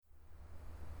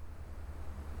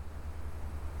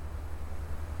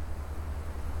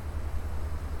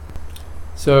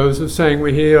So as I was saying,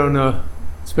 we're here on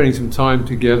spending some time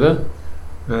together,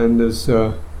 and there's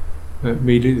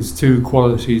immediately there's two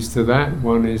qualities to that.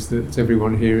 One is that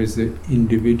everyone here is the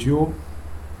individual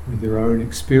with their own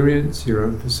experience, your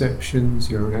own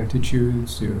perceptions, your own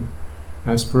attitudes, your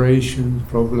aspirations,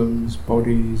 problems,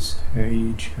 bodies,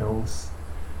 age, health,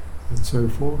 and so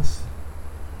forth.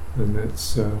 And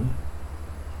that's and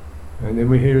then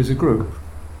we're here as a group.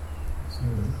 So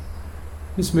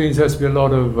this means there has to be a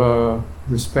lot of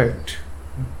respect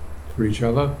for each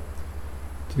other,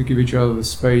 to give each other the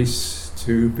space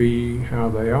to be how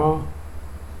they are,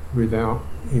 without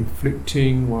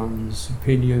inflicting one's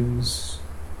opinions,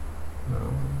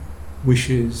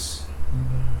 wishes,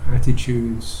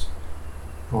 attitudes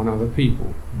on other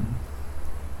people.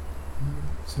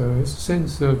 So it's a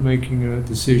sense of making a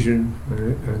decision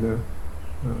and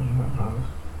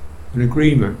an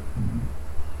agreement.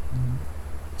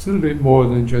 It's a little bit more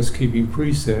than just keeping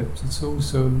precepts. It's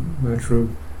also a matter of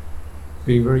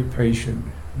being very patient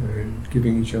and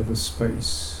giving each other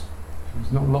space.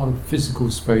 There's not a lot of physical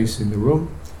space in the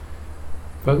room,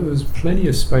 but there's plenty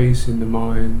of space in the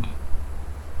mind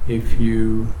if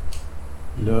you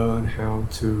learn how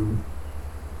to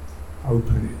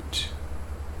open it.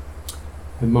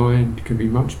 The mind can be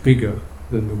much bigger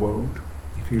than the world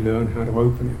if you learn how to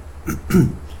open it.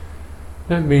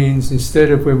 That means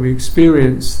instead of when we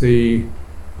experience the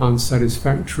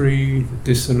unsatisfactory, the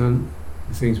dissonant,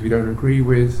 the things we don't agree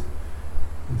with,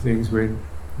 the things we're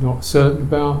not certain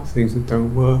about, things that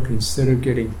don't work, instead of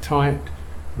getting tight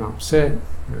and upset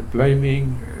and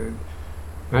blaming and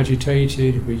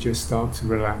agitated, we just start to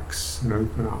relax and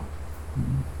open up.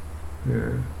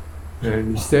 And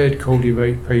instead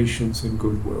cultivate patience and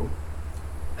goodwill.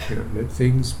 Let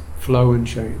things flow and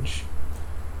change.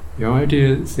 The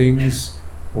idea that things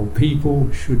or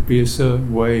people should be a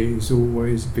certain way is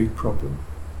always a big problem.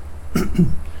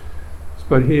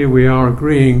 But here we are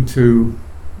agreeing to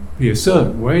be a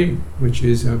certain way, which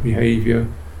is our behaviour,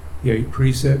 the 8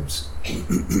 precepts,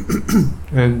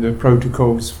 and the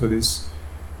protocols for this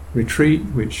retreat,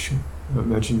 which I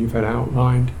imagine you've had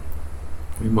outlined.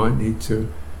 We might need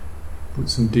to put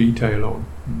some detail on.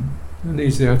 And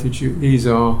these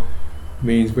are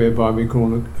means whereby we can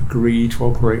all agree to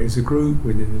operate as a group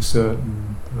within a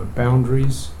certain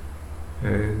boundaries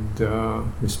and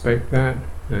respect that.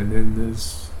 And then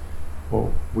there's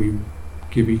we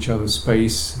give each other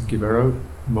space, give our own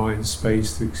mind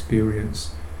space to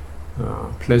experience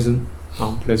pleasant,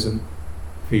 unpleasant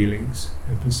feelings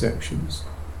and perceptions.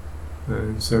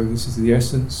 And so this is the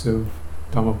essence of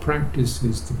Dhamma practice,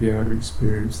 is to be able to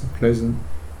experience the pleasant,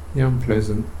 the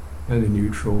unpleasant, and the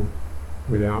neutral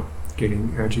without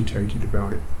getting agitated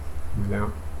about it,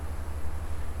 without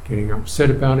getting upset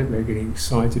about it, without getting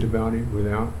excited about it,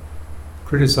 without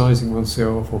criticizing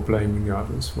oneself or blaming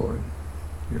others for it.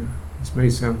 This may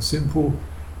sound simple,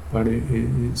 but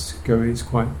it's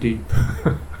quite deep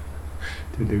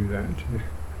to do that.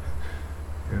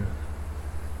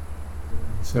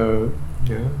 So,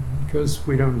 because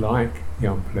we don't like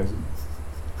the unpleasant,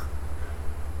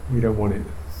 we don't want it.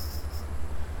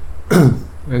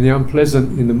 And the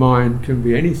unpleasant in the mind can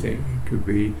be anything. It could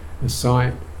be a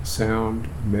sight, a sound,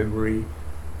 a memory,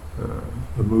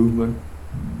 a movement,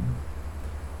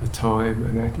 a time,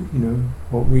 and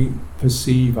what we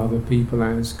perceive other people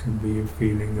as can be a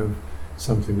feeling of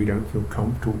something we don't feel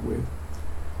comfortable with.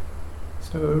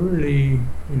 So really,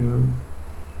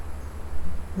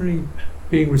 really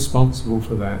being responsible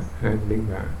for that, handling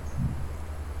that.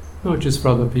 Not just for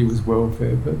other people's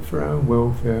welfare, but for our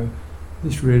welfare.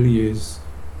 This really is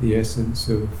the essence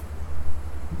of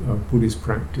Buddhist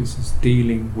practice, is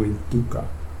dealing with dukkha.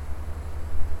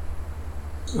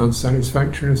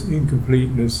 Unsatisfactoriness,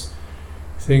 incompleteness,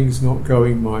 things not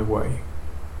going my way.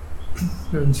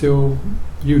 Until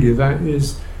the beauty of that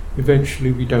is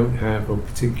eventually we don't have a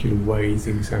particular way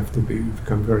things have to be. We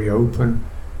become very open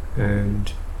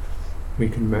and we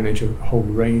can manage a whole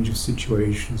range of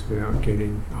situations without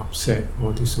getting upset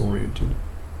or disoriented.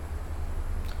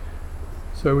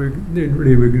 So we're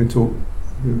going to talk,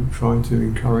 trying to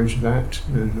encourage that,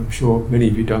 and I'm sure many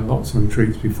of you have done lots of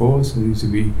retreats before, so these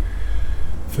will be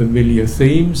familiar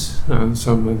themes, and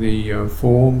some of the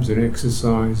forms and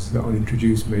exercises that I'll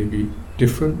introduce may be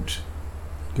different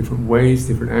ways,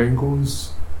 different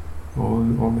angles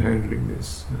on handling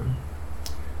this.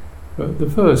 But the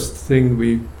first thing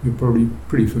you're probably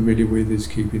pretty familiar with is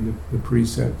keeping the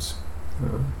precepts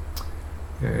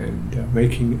and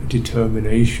making a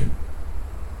determination.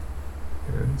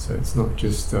 So it's not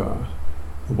just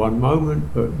one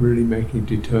moment, but really making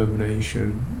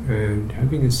determination and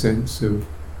having a sense of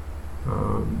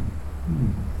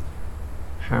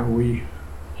how we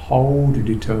hold a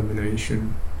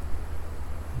determination,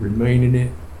 remain in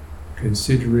it,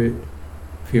 consider it,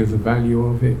 feel the value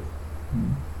of it,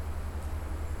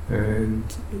 and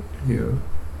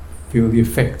feel the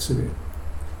effects of it.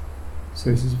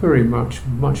 So this is very much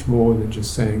more than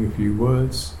just saying a few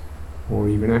words or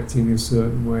even acting a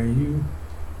certain way. You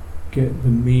get the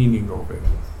meaning of it.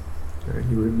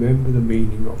 You remember the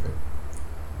meaning of it.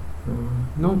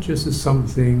 Not just as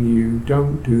something you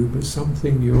don't do, but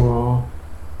something you are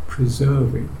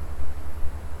preserving.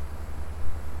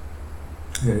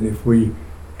 And if we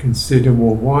consider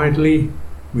more widely,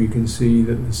 we can see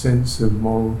that the sense of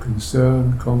moral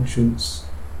concern, conscience,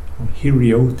 or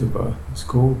hiriotava, it's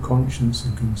called conscience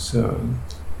and concern,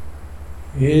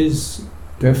 is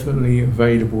definitely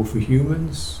available for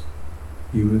humans.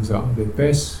 Humans are at their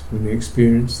best when they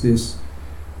experience this,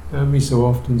 and we so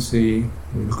often see,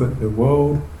 when we look at the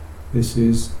world, this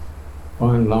is,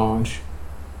 by and large,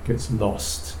 gets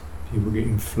lost. People get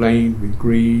inflamed with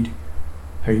greed,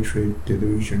 hatred,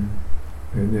 delusion,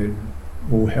 and then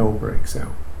all hell breaks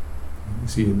out. You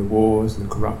see in the wars, the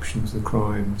corruptions, the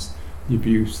crimes, the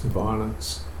abuse, the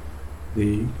violence,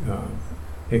 the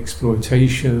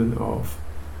exploitation of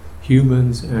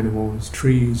humans, animals,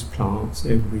 trees, plants,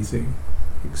 everything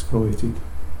exploited,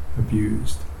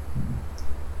 abused.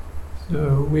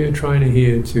 So we are trying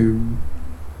here to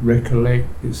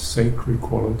recollect this sacred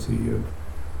quality of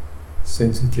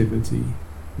sensitivity,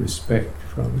 respect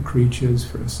for other creatures,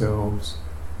 for ourselves,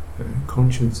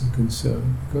 conscience and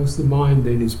concern, because the mind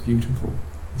then is beautiful.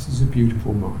 This is a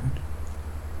beautiful mind.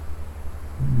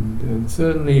 And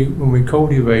certainly when we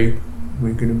cultivate,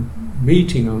 we're going to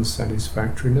meeting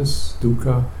unsatisfactoriness,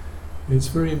 dukkha, it's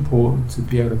very important to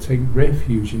be able to take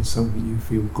refuge in something you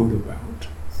feel good about.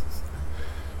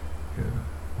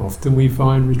 Often we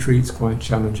find retreats quite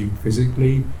challenging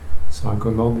physically,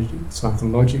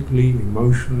 psychologically,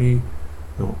 emotionally,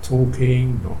 not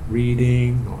talking, not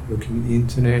reading, not looking at the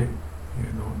internet,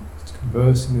 not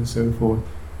conversing and so forth.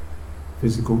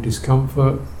 Physical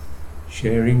discomfort,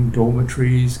 sharing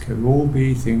dormitories can all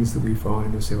be things that we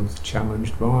find ourselves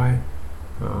challenged by.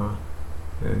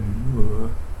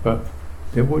 But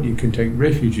then what you can take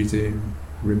refuge in,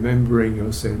 remembering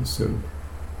your sense of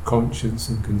conscience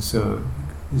and concern.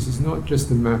 This is not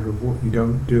just a matter of what you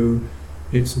don't do,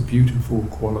 it's a beautiful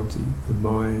quality. The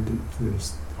mind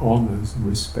honours and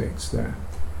respects that.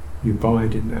 You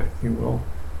abide in that. You think, well,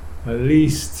 at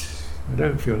least I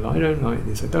don't like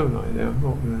this, I don't like that, I'm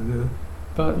not going to do it,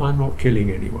 but I'm not killing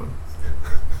anyone.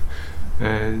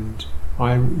 And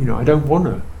I don't want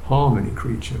to harm any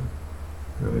creature.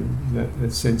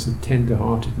 That sense of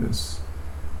tender-heartedness.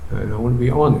 And I want to be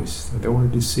honest, I don't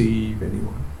want to deceive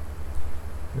anyone.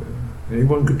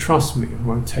 Anyone could trust me, I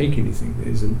won't take anything that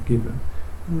isn't given.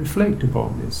 And reflect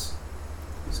upon this.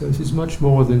 So this is much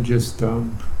more than just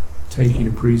taking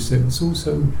a precept, it's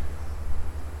also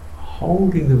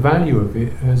holding the value of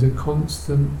it as a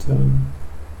constant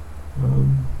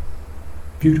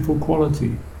beautiful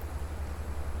quality.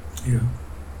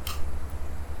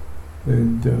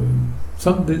 And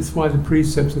that's why the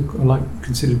precepts are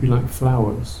considered to be like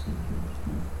flowers.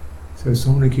 So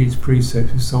someone who keeps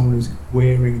precepts is someone who's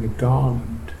wearing the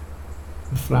garland,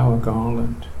 the flower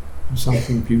garland of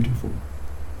something beautiful.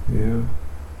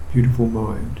 Beautiful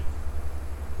mind.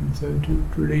 And so to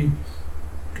really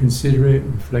consider it,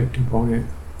 reflect upon it,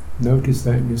 notice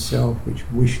that in yourself which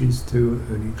wishes to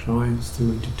and inclines to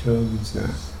and determines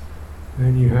that.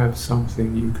 Then you have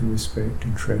something you can respect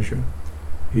and treasure,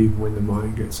 even when the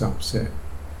mind gets upset.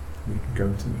 We can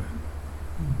go to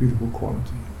that. Beautiful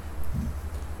quality.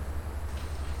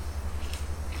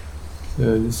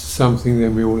 So this is something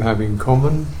that we all have in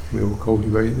common. We all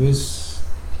cultivate this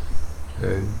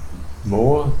and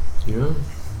more,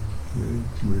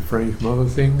 refrain from other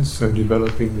things. So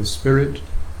developing the spirit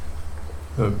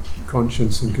of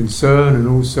conscience and concern, and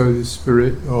also the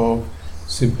spirit of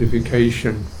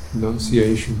simplification,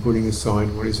 renunciation, putting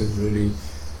aside what isn't really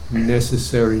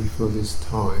necessary for this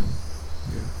time.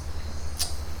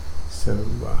 So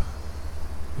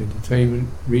entertainment,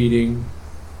 reading,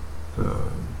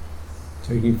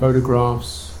 taking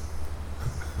photographs,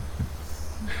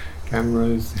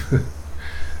 cameras,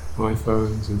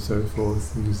 iPhones and so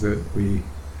forth, things that we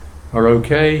are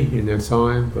okay in their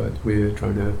time, but we're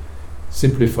trying to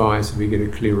simplify so we get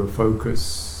a clearer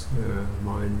focus.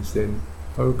 Mind is then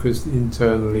focused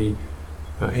internally,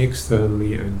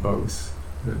 externally, and both.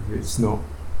 It's not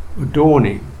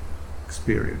adorning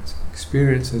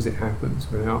experience as it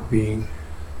happens, without being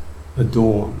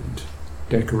adorned,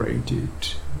 decorated,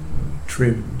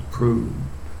 trimmed, pruned,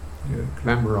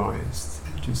 glamorized,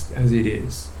 just as it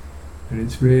is. And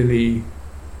it's really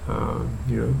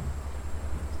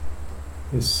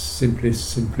this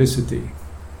simplicity.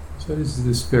 So this is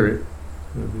the spirit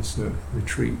of this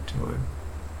retreat time.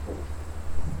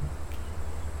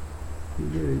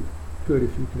 It'd be really good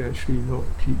if you could actually not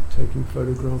keep taking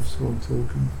photographs while I'm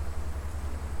talking.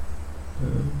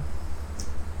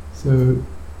 So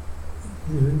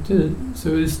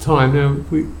this time now,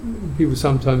 people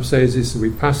sometimes say, is this a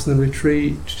Vipassana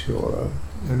retreat or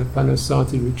an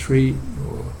Anapanasati retreat,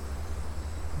 or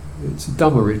it's a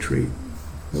Dhamma retreat.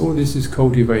 All this is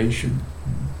cultivation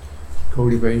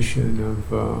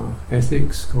of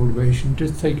ethics, cultivation,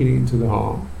 just taking it into the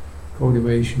heart,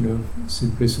 cultivation of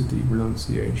simplicity,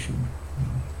 renunciation,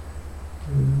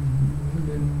 and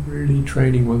then really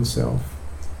training oneself.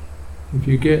 If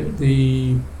you get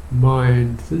the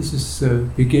mind, this is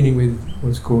beginning with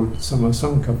what's called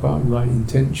Sasanarakkha, right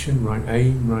intention, right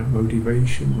aim, right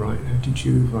motivation, right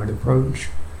attitude, right approach.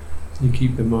 You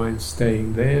keep the mind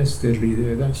staying there, steadily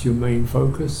there, that's your main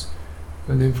focus.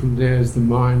 And then from there, as the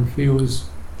mind feels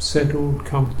settled,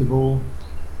 comfortable,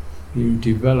 you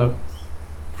develop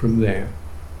from there.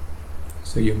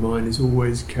 So your mind is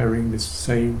always carrying the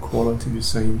same quality, the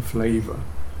same flavour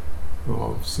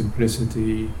of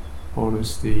simplicity,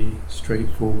 honesty,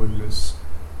 straightforwardness,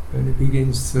 and it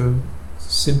begins to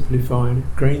simplify, and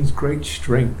it gains great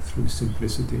strength through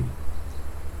simplicity.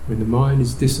 When the mind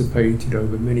is dissipated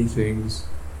over many things,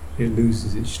 it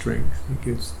loses its strength. It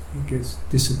gets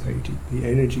dissipated. The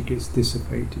energy gets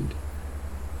dissipated,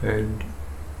 and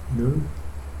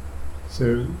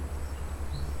so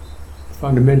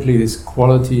fundamentally, this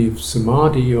quality of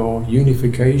samadhi or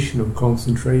unification or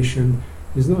concentration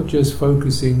is not just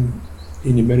focusing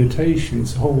in your meditation,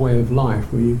 it's a whole way of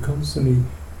life where you constantly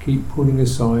keep putting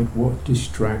aside what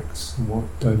distracts and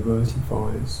what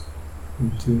diversifies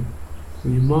so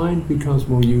your mind becomes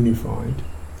more unified.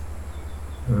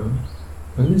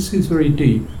 And this is very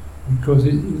deep, because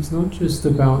it's not just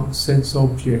about sense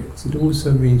objects, it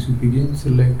also means we begin to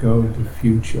let go of the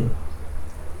future.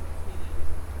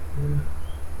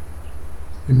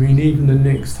 I mean, even the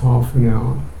next half an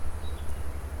hour,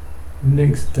 the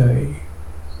next day,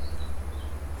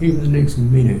 even the next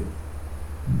minute,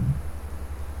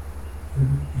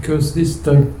 because this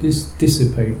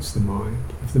dissipates the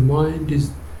mind. If the mind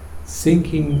is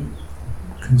thinking,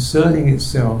 concerning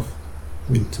itself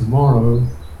with tomorrow,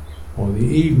 or the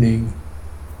evening,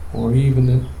 or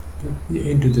even the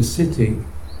end of the sitting,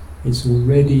 it's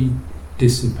already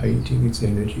dissipating its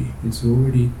energy. It's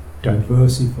already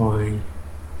diversifying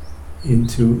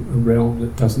into a realm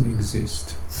that doesn't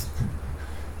exist.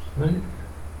 Right?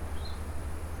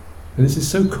 And this is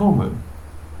so common.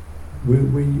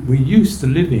 We're used to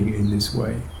living in this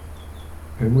way,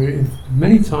 and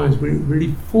many times we're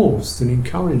really forced and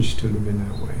encouraged to live in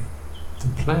that way, to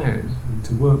plan and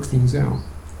to work things out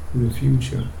for the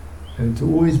future, and to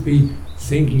always be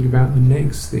thinking about the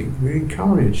next thing. We're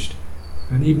encouraged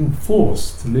and even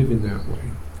forced to live in that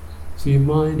way. So your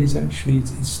mind is actually,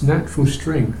 its natural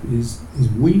strength is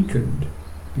weakened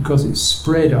because it's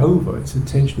spread over, its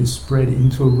attention is spread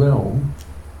into a realm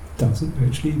that doesn't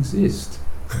actually exist.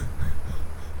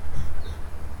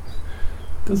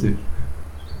 Does it?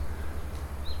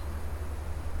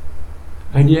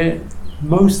 And yet,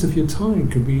 most of your time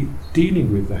can be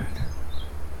dealing with that.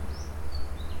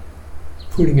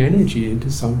 Putting energy into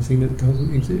something that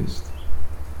doesn't exist.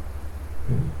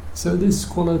 Yeah. So this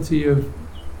quality of,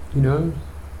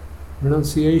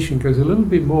 renunciation goes a little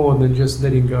bit more than just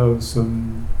letting go of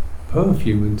some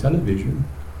perfume and television.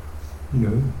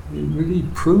 Really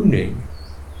pruning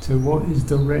to what is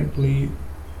directly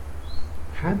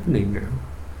happening now.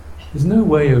 There's no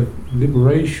way of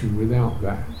liberation without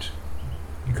that.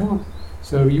 You can't.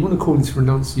 So you want to call this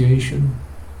renunciation,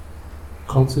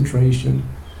 concentration.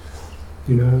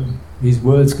 These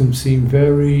words can seem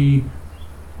very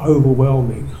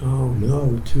overwhelming. Oh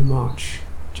no, too much.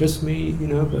 Just me,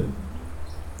 but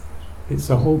it's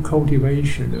a whole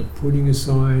cultivation of putting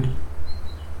aside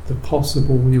the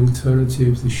possible, the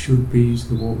alternatives, the should-bes,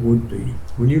 the what would be.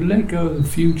 When you let go of the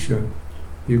future,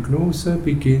 you can also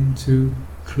begin to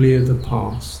clear the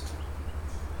past,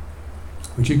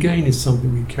 which again is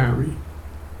something we carry.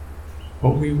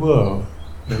 What we were,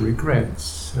 our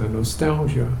regrets, our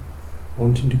nostalgia,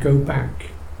 wanting to go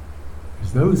back.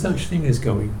 There's no such thing as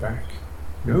going back.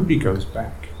 Nobody goes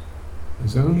back.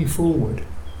 There's only forward.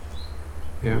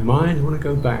 Our minds want to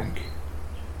go back.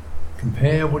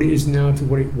 Compare what it is now to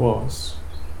what it was.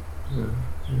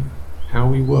 How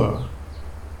we were.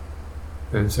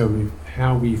 And so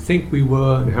how we think we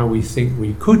were and how we think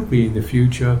we could be in the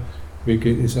future, we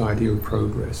get this idea of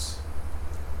progress.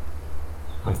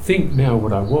 I think now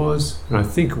what I was, and I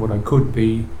think what I could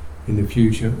be in the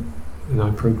future, and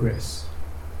I progress.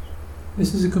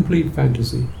 This is a complete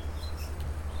fantasy.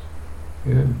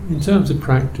 Yeah. In terms of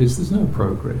practice, there's no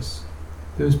progress.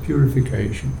 There's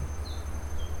purification.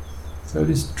 So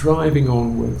this driving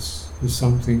onwards is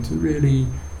something to really,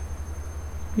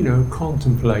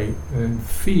 contemplate and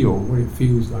feel what it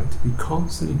feels like to be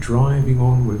constantly driving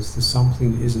onwards to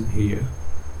something that isn't here,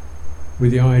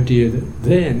 with the idea that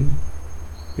then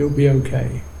it'll be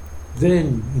okay,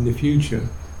 then in the future,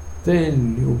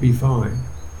 then it'll be fine,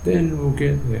 then we'll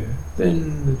get there,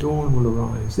 then the dawn will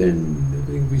arise, then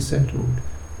everything will be settled.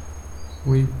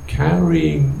 We're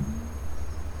carrying,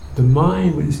 the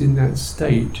mind which is in that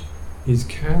state is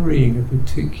carrying a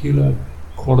particular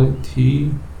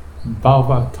quality,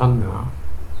 bhava tanha,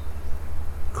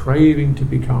 craving to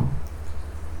become.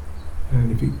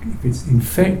 And if it's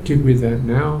infected with that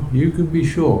now, you can be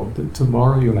sure that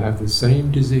tomorrow you'll have the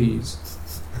same disease.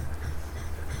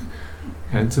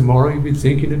 And tomorrow you'll be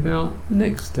thinking about the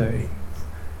next day.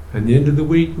 And the end of the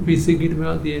week you'll be thinking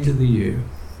about the end of the year.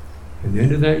 And the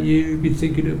end of that year you'll be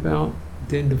thinking about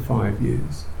the end of 5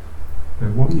 years.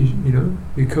 And what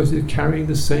because you're carrying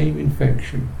the same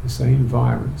infection, the same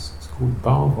virus. It's called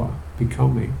bhava,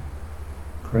 becoming,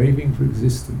 craving for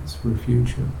existence, for a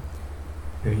future.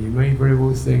 Now you may very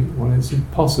well think, well, it's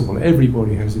impossible.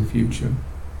 Everybody has a future.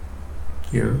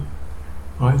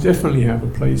 I definitely have a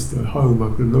place, a home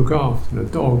I could look after, and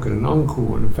a dog, and an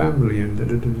uncle, and a family, and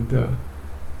da-da-da-da-da.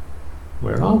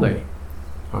 Where are they?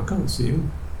 I can't see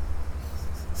them.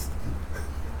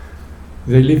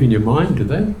 Do they live in your mind, do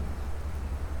they?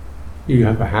 You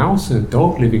have a house and a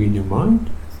dog living in your mind?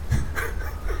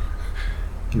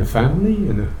 And a family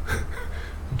and a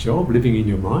job living in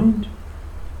your mind?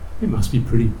 It must be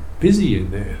pretty busy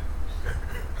in there.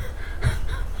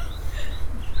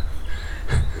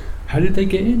 How did they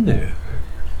get in there?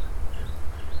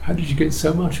 How did you get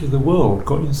so much of the world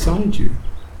got inside you?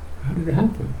 How did it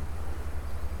happen?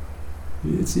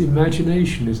 It's the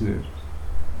imagination, isn't it?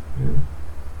 Yeah.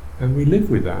 And we live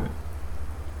with that.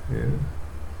 Yeah.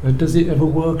 And does it ever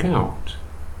work out?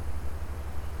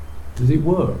 Does it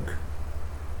work?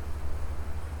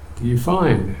 Do you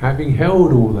find, having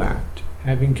held all that,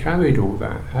 having carried all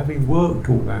that, having worked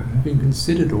all that, having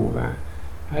considered all that,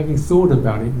 having thought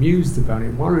about it, mused about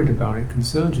it, worried about it,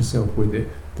 concerned yourself with it,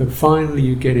 that finally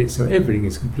you get it so everything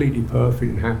is completely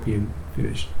perfect and happy and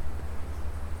finished?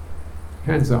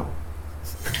 Hands up.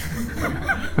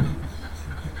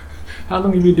 How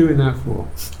long have you been doing that for?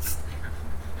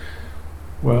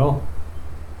 Well,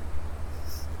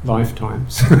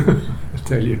 lifetimes, I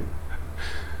tell you.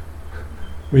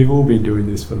 We've all been doing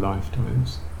this for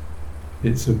lifetimes.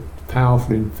 It's a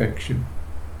powerful infection.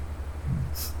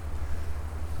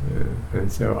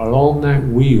 And so along that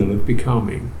wheel of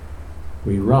becoming,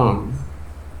 we run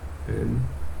and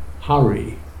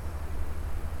hurry,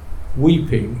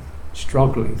 weeping,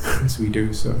 struggling as we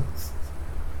do so,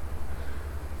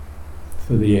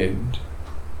 for the end.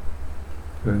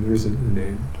 And there isn't an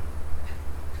end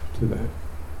to that.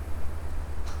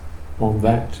 On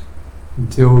that,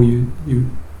 until you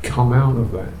come out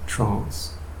of that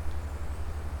trance.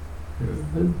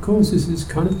 And of course this is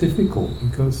kind of difficult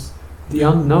because the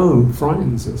unknown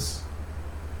frightens us.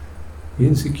 The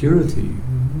insecurity,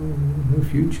 no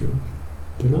future,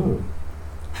 don't know.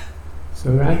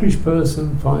 So the average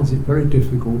person finds it very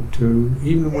difficult to,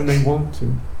 even when they want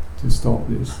to stop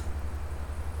this.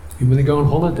 Even when they go on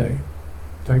holiday,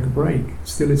 take a break,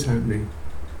 still it's happening.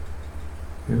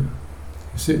 Yeah.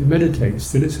 You sit and meditate,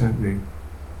 still it's happening.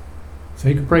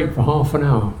 Take a break for half an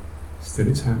hour, still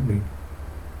it's happening.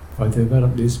 If I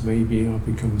develop this, maybe I'll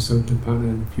become a sotapanna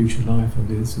in the future life of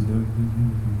this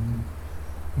and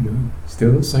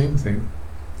still the same thing.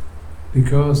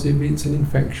 Because it's an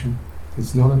infection.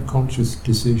 It's not a conscious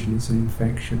decision, it's an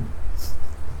infection.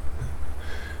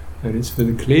 And it's for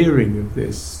the clearing of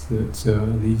this that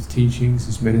these teachings,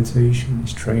 this meditation,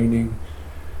 this training,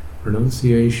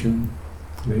 renunciation,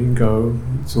 letting go,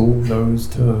 it's all those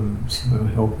terms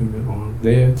helping that are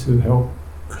there to help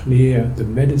clear the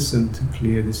medicine, to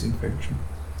clear this infection.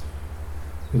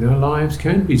 In our lives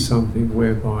can be something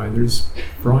whereby there's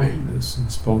brightness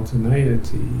and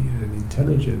spontaneity and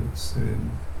intelligence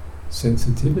and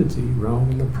sensitivity rather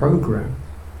than a program.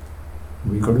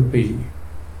 We've got to be.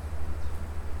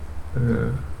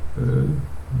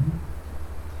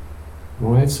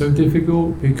 Why it's so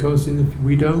difficult? Because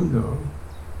we don't know.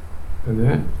 And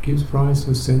that gives rise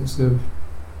to a sense of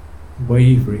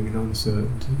wavering and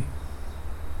uncertainty.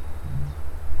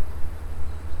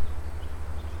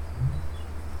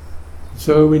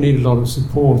 So we need a lot of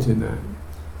support in that.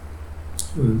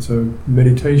 And so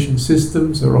meditation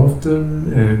systems are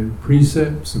often, and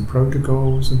precepts and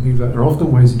protocols and things like that, are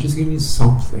often ways of just giving you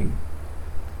something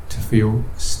to feel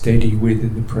steady with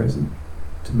in the present,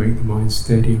 to make the mind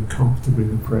steady and comfortable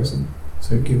in the present,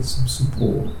 so it gets some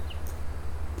support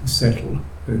to settle.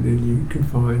 And then you can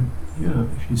find,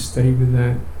 if you stay with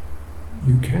that,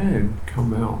 you can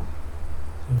come out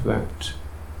of that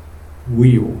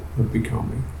wheel of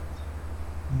becoming.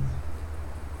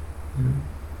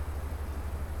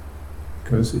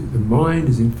 Because the mind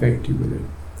is infected with it.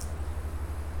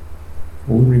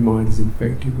 Ordinary mind is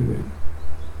infected with it.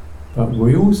 But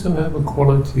we also have a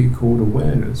quality called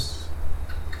awareness,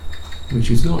 which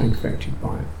is not infected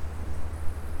by it.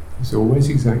 It's always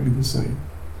exactly the same.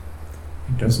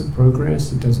 It doesn't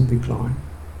progress, it doesn't decline.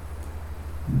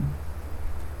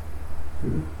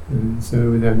 And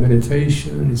so with our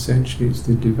meditation, essentially it's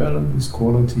to develop this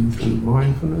quality through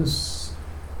mindfulness,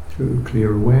 through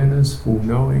clear awareness, full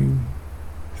knowing,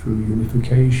 through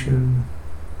unification,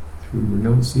 through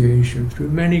renunciation, through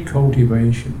many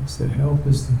cultivations that help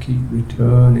us to keep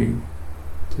returning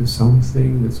to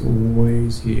something that's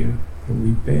always here, that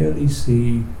we barely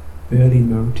see, barely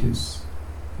notice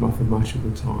for much of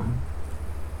the time.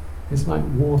 It's like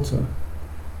water,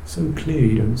 so clear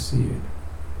you don't see it.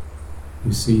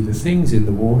 You see the things in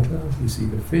the water, you see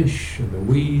the fish and the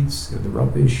weeds and the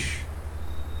rubbish,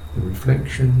 the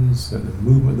reflections and the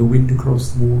movement of the wind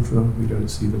across the water. We don't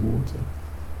see the water.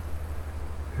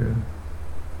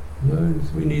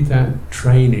 We need that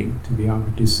training to be able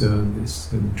to discern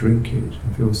this and drink it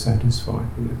and feel satisfied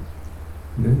with it.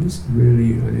 And then this is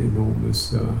really an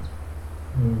enormous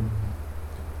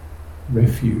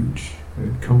refuge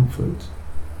and comfort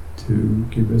to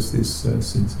give us this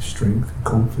sense of strength and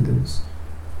confidence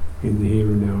in the here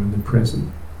and now, in the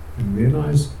present, and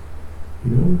realize,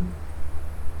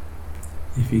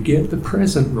 if you get the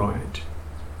present right,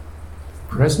 the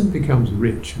present becomes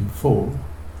rich and full,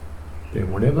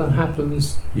 then whatever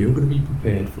happens, you're going to be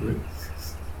prepared for it.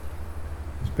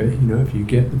 If you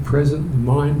get the present, the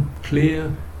mind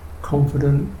clear,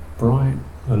 confident, bright,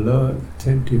 alert,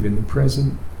 attentive in the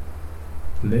present,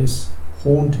 less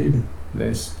haunted,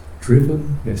 less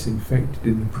driven, less infected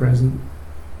in the present,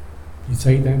 you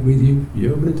take that with you,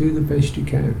 you're going to do the best you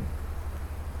can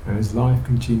as life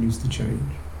continues to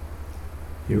change.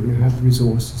 You're going to have the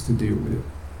resources to deal with it.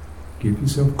 Give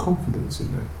yourself confidence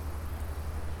in that.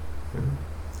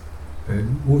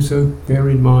 And also bear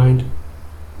in mind,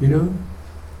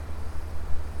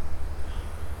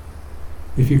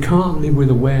 if you can't live with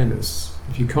awareness,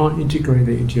 if you can't integrate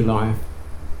it into your life,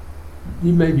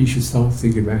 maybe you should start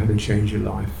thinking about how to change your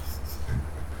life.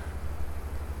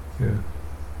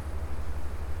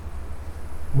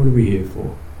 What are we here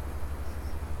for?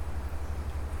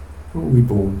 What are we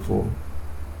born for?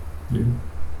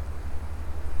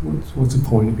 What's the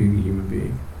point of being a human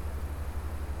being?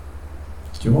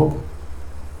 Job?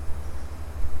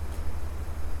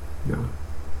 No.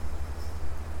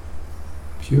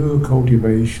 Pure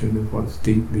cultivation of what's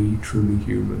deeply, truly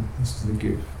human. This is the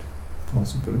gift,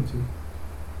 possibility.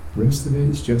 The rest of it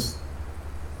is just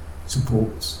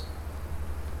supports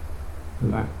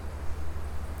that.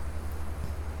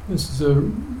 This is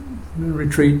a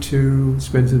retreat to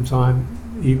spend some time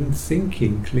even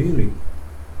thinking clearly,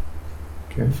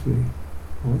 carefully,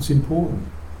 what's important,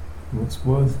 what's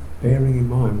worth bearing in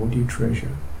mind, what do you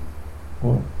treasure,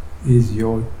 what is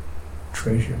your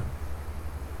treasure,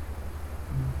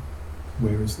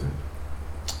 where is that?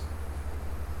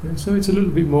 And so it's a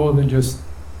little bit more than just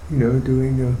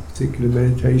doing a particular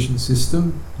meditation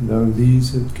system, though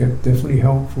these are definitely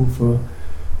helpful for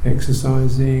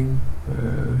exercising,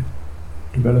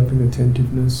 developing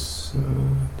attentiveness,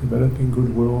 developing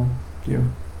goodwill.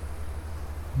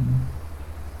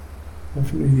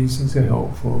 Definitely these things are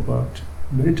helpful, but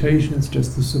meditation is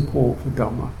just the support for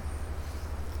Dhamma.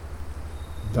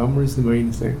 Dhamma is the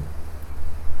main thing.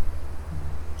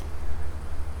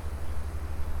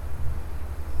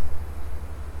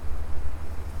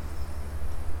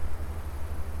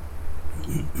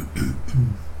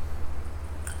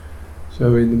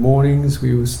 So in the mornings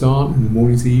we will start, in the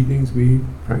mornings and evenings we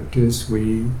practice,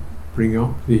 we bring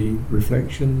up the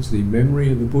reflections, the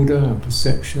memory of the Buddha, our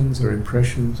perceptions, our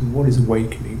impressions, and what is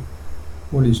awakening,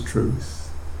 what is truth.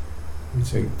 We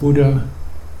take Buddha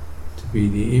to be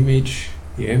the image,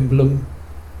 the emblem,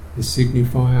 the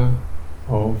signifier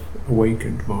of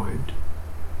awakened mind.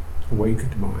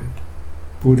 Awakened mind.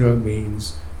 Buddha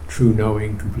means true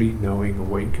knowing, complete knowing,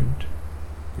 awakened.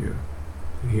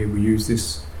 Here we use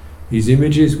these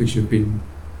images, which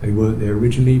they weren't there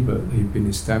originally, but they've been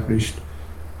established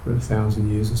for 1,000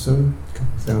 years or so, a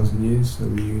couple of thousand years, so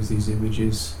we use these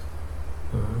images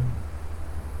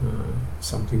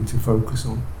something to focus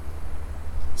on.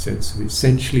 Sense of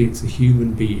essentially it's a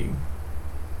human being.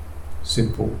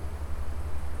 Simple,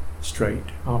 straight,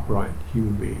 upright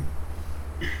human being.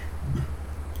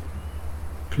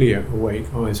 Clear,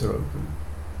 awake, eyes are open,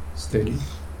 steady.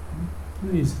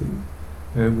 These things.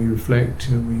 And we reflect,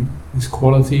 and this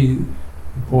quality,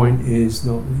 the point is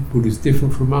not that Buddha is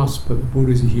different from us, but the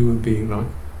Buddha is a human being, like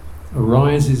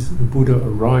the Buddha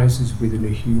arises within a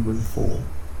human form.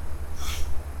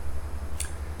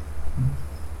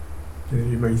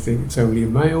 You may think it's only a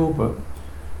male, but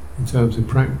in terms of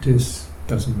practice,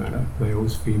 doesn't matter.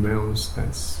 Males, females,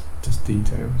 that's just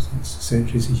details. It's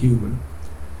essentially a human.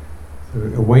 So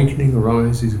awakening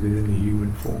arises within a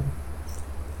human form.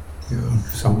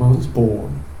 Someone's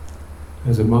born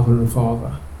as a mother and a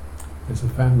father, as a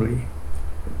family,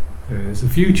 as a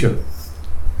future,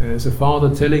 as a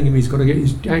father telling him he's got to get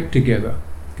his act together,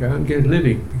 go out and get a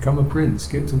living, become a prince,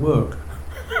 get to work.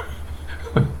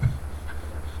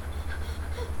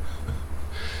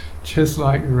 Just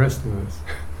like the rest of us.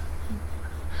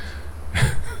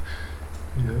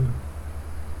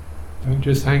 Don't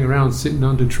just hang around sitting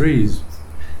under trees.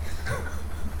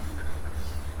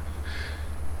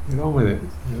 Get on with it,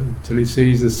 until he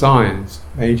sees the signs,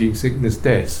 aging, sickness,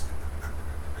 death.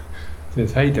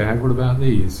 Says, hey Dad, what about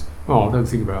these? Oh, don't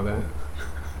think about that.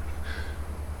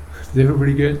 Does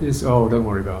everybody get this? Oh, don't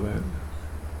worry about that.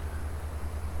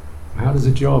 How does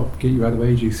a job get you out of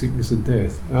aging, sickness and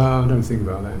death? Oh, don't think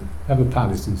about that. Have a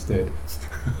palace instead.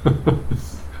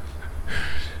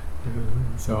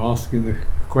 So asking the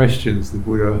questions, the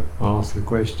Buddha asked the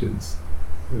questions.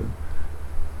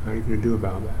 How are you going to do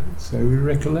about that? So we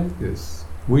recollect this.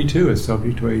 We too are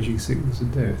subject to aging, sickness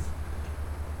and death.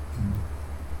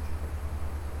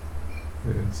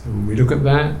 So when we look at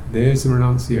that, there's the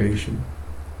renunciation.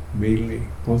 Immediately,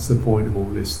 what's the point of all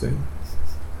this then?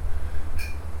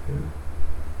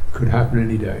 Could happen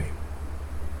any day.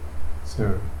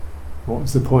 So,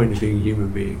 what's the point of being a human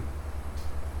being?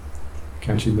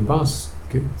 Catching the bus,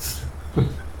 getting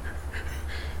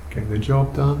the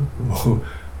job done, or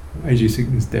aging,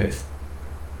 sickness, death?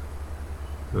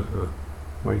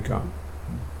 Wake up.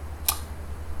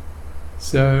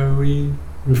 So we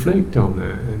reflect on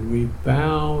that and we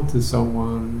bow to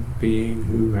someone, being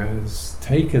who has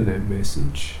taken that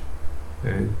message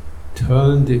and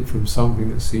turned it from something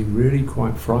that seemed really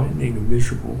quite frightening and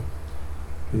miserable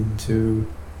into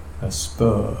a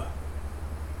spur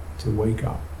to wake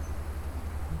up.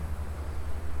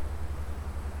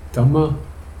 Dhamma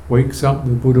wakes up,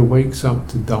 the Buddha wakes up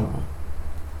to Dhamma.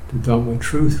 To Dhamma,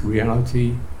 truth,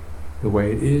 reality, the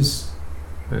way it is,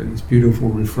 and this beautiful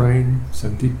refrain,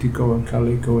 Santitiko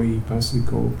akaliko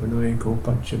ipasiko panayiko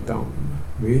pachatam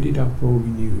vedidapo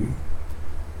vinyui.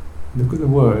 Look at the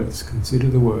words, consider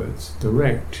the words,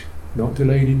 direct, not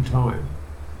delayed in time,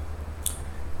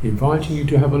 inviting you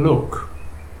to have a look,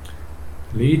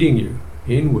 leading you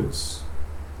inwards,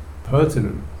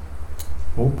 pertinent,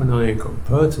 opanayiko,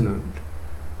 pertinent,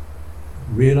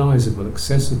 realizable,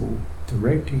 accessible,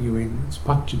 directing you inwards,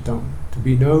 pachatam, to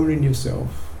be known in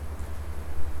yourself,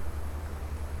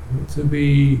 to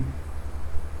be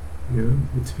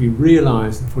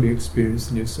realized and fully experienced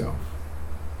in yourself.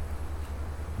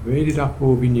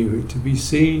 Vedidapo vinyui, to be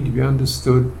seen, to be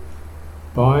understood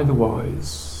by the wise.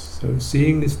 So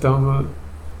seeing this Dhamma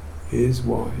is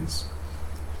wise.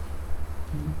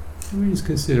 Let me just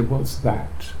consider, what's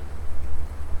that?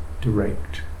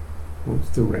 Direct. What's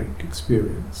direct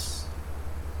experience?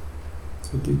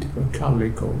 So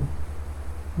kaliko,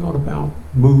 not about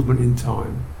movement in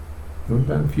time, not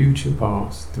about future,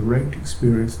 past, direct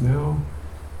experience now.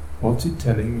 What's it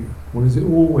telling you? What does it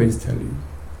always tell you?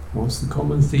 What's the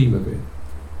common theme of it?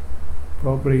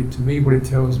 Probably, to me, what it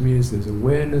tells me is there's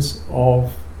awareness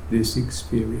of this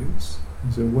experience.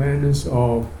 There's awareness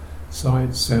of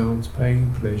sights, sounds,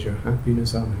 pain, pleasure,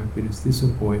 happiness, unhappiness,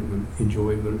 disappointment,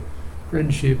 enjoyment,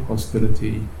 friendship,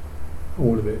 hostility,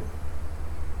 all of it.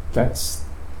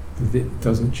 It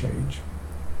doesn't change.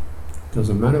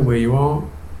 Doesn't matter where you are,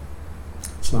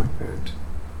 it's like that.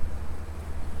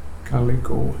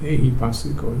 Kaliko,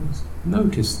 ehipasiko.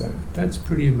 Notice that. That's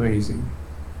pretty amazing.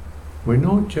 We're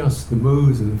not just the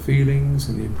moods and the feelings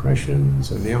and the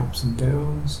impressions and the ups and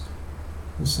downs.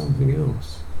 There's something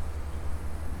else.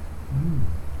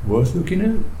 Worth looking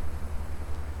at?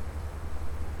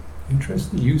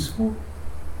 Interesting? Useful?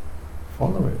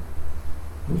 Follow it.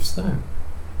 What's that?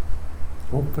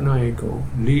 Opanayiko,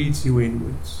 leads you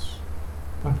inwards.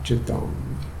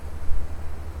 Pachatam.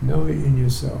 Know it in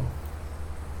yourself.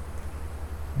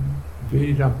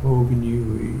 Vedidapo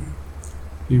vinyui.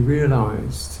 Be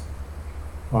realized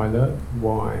by the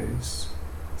wise.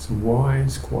 It's a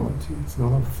wise quality. It's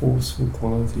not a forceful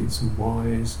quality. It's a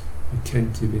wise,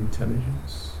 attentive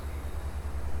intelligence.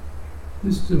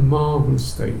 This is a marvelous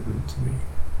statement to me.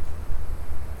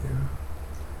 Yeah.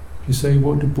 If you say,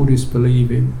 what do Buddhists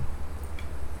believe in?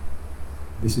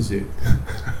 This is it.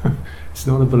 It's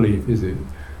not a belief, is it?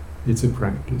 It's a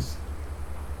practice.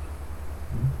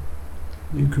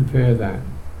 You compare that.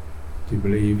 Do you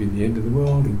believe in the end of the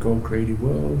world, in God created the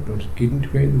world, God didn't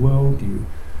create the world?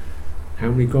 How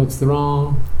many gods there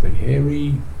are? They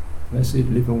hairy, blessed,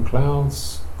 live on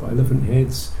clouds, got elephant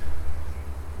heads.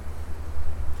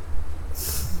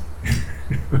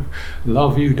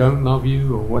 Love you, don't love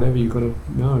you, or whatever you've got to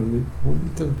know. You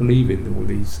don't believe in all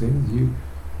these things. You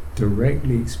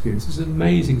directly experience. It's an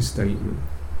amazing statement.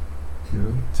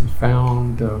 To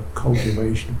found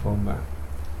cultivation upon that.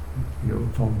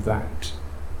 Upon that.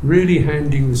 Really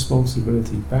handing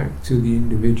responsibility back to the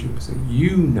individual. So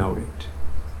you know it.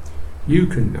 You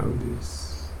can know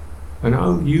this.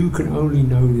 And you can only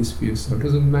know this for yourself. It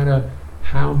doesn't matter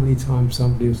how many times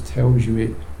somebody else tells you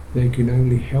it, they can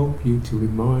only help you to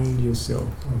remind yourself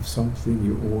of something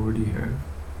you already have.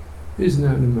 Isn't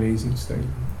that an amazing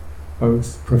statement?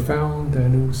 Both profound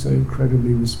and also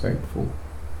incredibly respectful.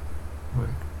 Right?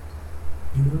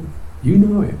 You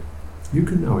know it. You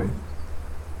can know it.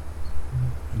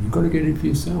 And you've got to get it for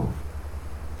yourself.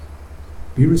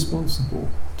 Be responsible.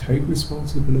 Take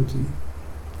responsibility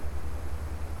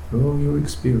for all your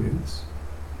experience.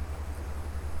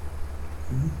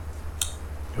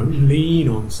 Don't lean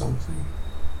on something.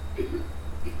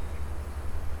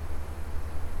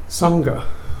 Sangha,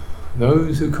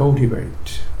 those who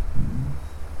cultivate.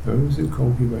 Those who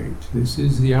cultivate. This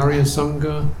is the Arya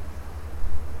Sangha.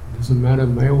 It doesn't matter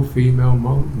male, female,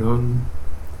 monk, nun.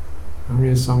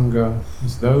 Arya Sangha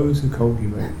is those who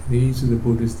cultivate. These are the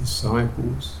Buddha's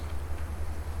disciples.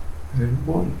 And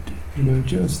what,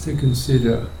 just to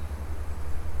consider,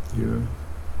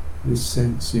 this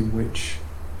sense in which,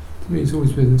 to me, it's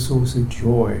always been a source of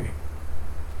joy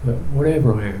that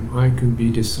whatever I am, I can be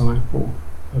disciple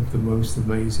of the most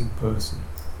amazing person.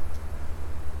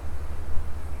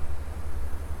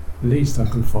 At least I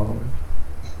can follow it.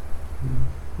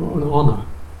 What an honour.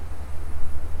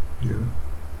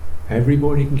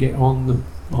 Everybody can get on the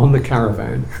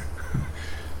caravan.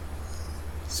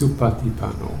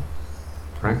 Supatipano.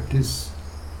 Practice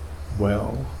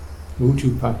well.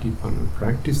 Ujupatipano.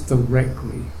 Practice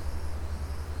directly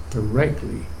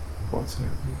what's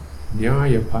happening.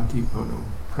 Nyayapatipano.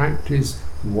 Practice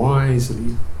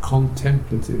wisely,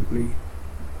 contemplatively,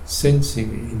 sensing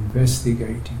it,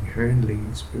 investigating, handling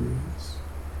experience.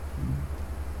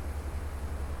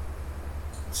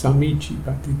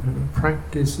 Samichipatipano.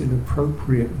 Practice in an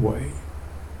appropriate way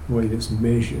that's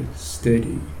measured,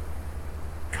 steady,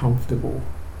 comfortable,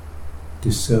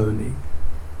 discerning,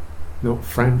 not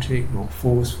frantic, not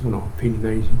forceful, not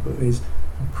opinionated, but is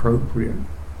appropriate,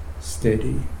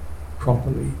 steady,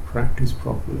 properly, practice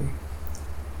properly.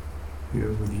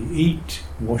 When you eat,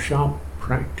 wash up,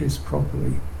 practice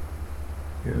properly.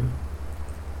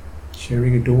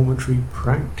 Sharing a dormitory,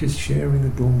 practice sharing a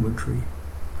dormitory,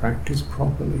 practice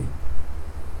properly.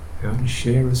 How to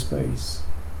share a space,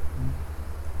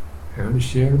 how to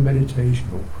share a meditation,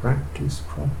 or practice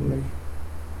properly.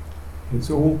 It's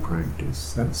all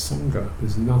practice. That's Sangha.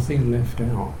 There's nothing left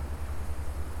out.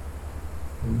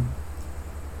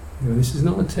 This is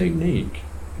not a technique.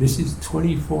 This is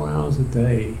 24 hours a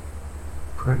day.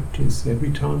 Practice every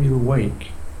time you're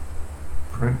awake.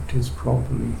 Practice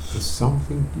properly. There's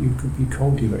something you could be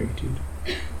cultivated.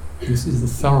 This is the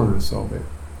thoroughness of it.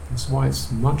 That's why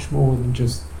it's much more than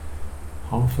just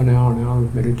half an hour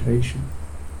of meditation.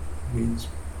 It means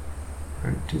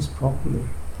practice properly.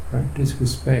 Practice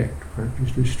respect,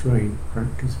 practice restraint,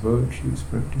 practice virtues,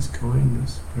 practice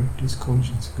kindness, practice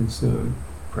conscience and concern,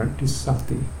 practice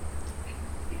sati.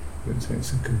 So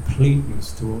it's a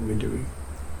completeness to what we're doing.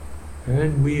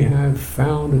 And we have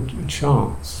found a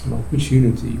chance, an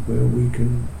opportunity where we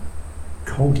can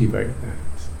cultivate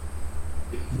that.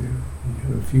 We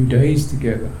have a few days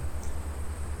together.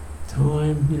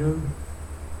 Time,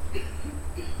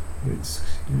 it's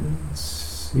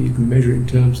you can measure it in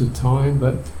terms of time,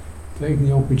 but taking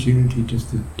the opportunity just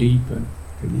to deepen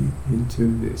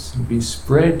into this and be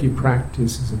spread your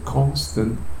practice as a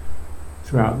constant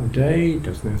throughout the day. It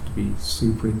doesn't have to be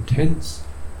super intense.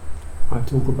 I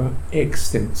talk about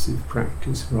extensive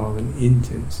practice rather than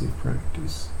intensive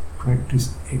practice.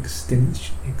 Practice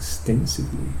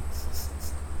extensively.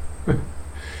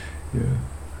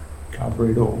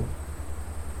 Cover it all.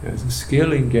 There's a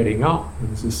skill in getting up and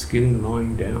there's a skill in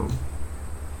lying down.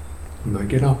 When I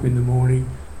get up in the morning,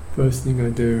 first thing I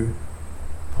do,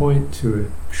 point to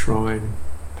a shrine,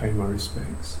 pay my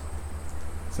respects.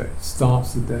 So it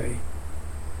starts the day.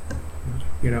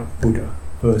 Get up, Buddha,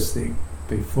 first thing,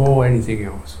 before anything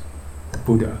else.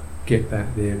 Buddha, get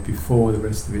that there before the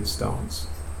rest of it starts.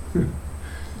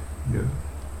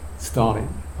 Start it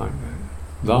like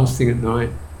that. Last thing at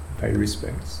night, pay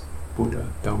respects. Buddha,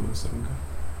 Dhamma, Sangha.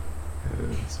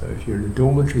 So if you're in a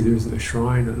dormitory, there isn't a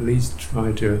shrine, at least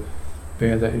try to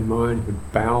bear that in mind. You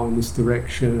could bow in this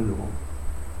direction, or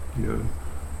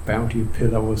bow to your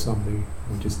pillow or something,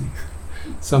 or just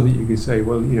something you can say.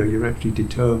 Well, you're actually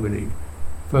determining.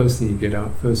 First thing you get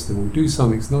up, first of all, do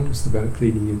something. It's not just about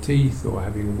cleaning your teeth or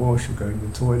having a wash or going to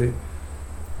the toilet.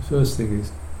 The first thing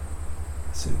is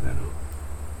set that up.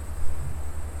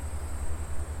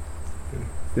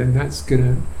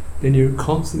 Then you're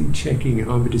constantly checking,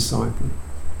 I'm a disciple.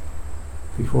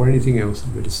 Before anything else,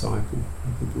 I'm a disciple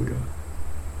of the Buddha.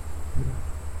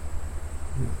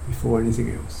 Before anything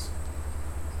else.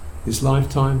 This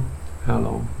lifetime, how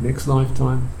long? Next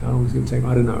lifetime, how long is it going to take?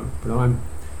 I don't know. But I'm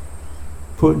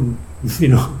putting,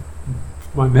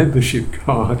 my membership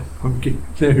card,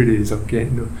 there it is, I'm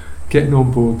getting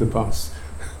on board the bus.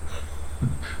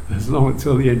 As long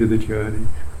until the end of the journey.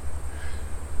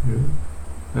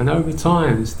 And over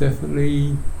time, it's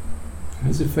definitely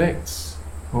has effects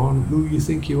on who you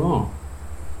think you are,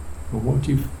 or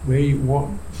where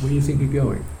you think you're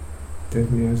going.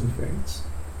 Definitely has effects.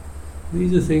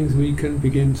 These are things we can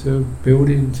begin to build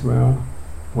into our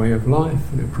way of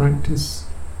life and our practice.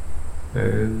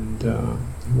 And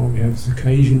we have this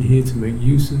occasion here to make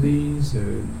use of these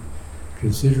and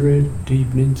consider it,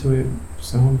 deepen into it.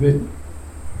 Some of it,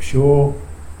 I'm sure,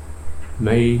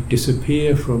 may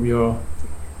disappear from your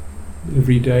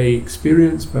everyday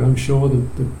experience, but I'm sure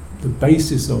the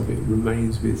basis of it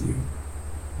remains with you.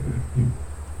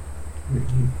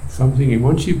 Something, and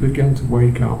once you begin to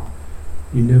wake up,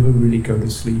 you never really go to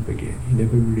sleep again. You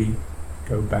never really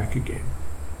go back again.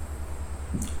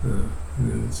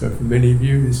 So for many of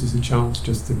you, this is a chance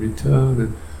just to return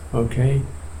and, okay,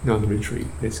 another retreat,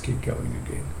 let's get going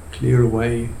again. Clear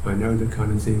away, I know the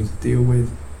kind of things to deal with,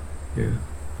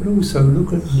 but also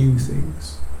look at new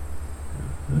things.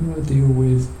 How do I deal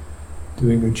with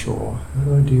doing a chore? How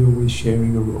do I deal with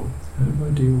sharing a room? How do I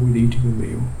deal with eating a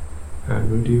meal? How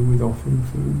do I deal with offering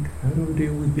food? How do I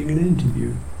deal with being in an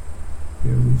interview?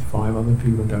 With 5 other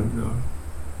people I don't know.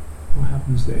 What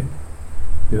happens then?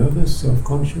 Nervous,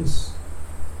 self-conscious?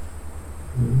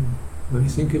 What do you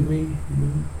think of me?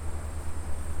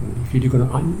 If you're going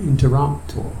to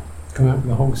interrupt or come out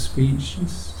with a whole speech,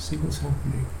 just see what's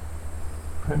happening.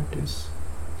 Practice.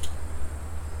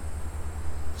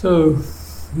 So,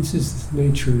 this is the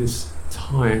nature of this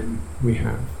time we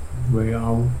have, where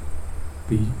I'll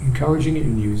be encouraging it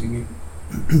and using it.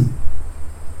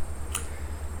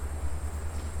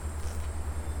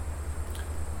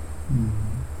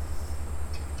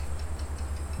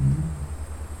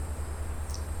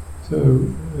 So,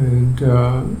 and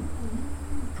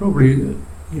probably,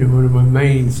 one of my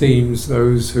main themes,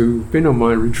 those who've been on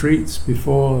my retreats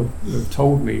before have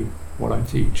told me what I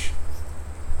teach.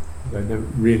 They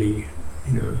don't really,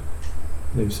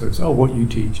 they've sort of said, what you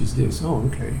teach is this. Oh,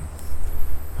 okay.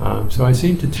 So I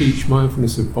seem to teach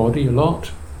mindfulness of body a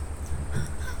lot.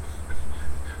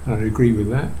 I agree with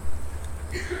that.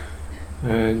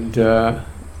 And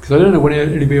because I don't know what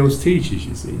anybody else teaches,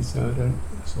 you see, so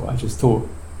I just taught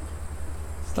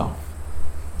stuff.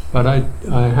 But I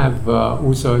have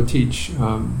also teach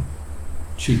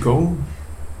Qigong,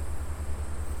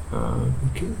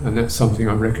 and that's something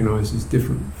I recognise is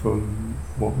different from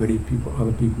what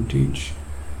other people teach.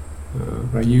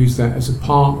 I use that as a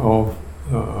part of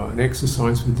an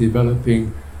exercise for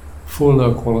developing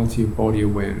fuller quality of body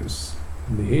awareness.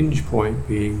 And the hinge point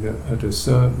being that at a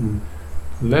certain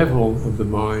level of the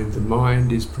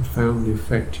mind is profoundly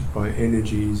affected by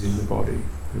energies in the body.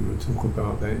 And we'll talk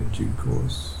about that in due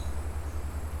course.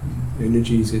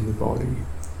 Energies in the body.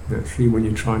 Naturally, when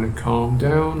you're trying to calm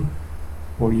down,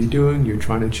 what are you doing? You're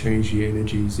trying to change the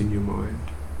energies in your mind.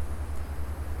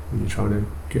 When you're trying to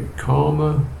get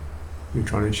calmer, you're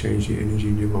trying to change the energy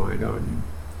in your mind, aren't you?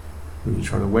 When you're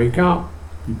trying to wake up,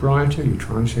 be brighter, you're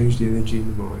trying to change the energy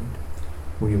in the mind.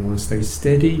 When you want to stay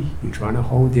steady, you're trying to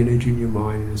hold the energy in your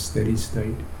mind in a steady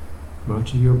state.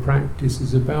 Much of your practice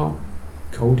is about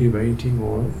cultivating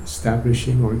or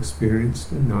establishing or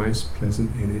experiencing a nice,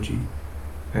 pleasant energy.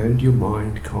 And your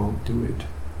mind can't do it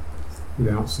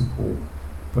without support.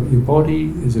 But your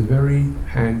body is a very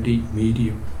handy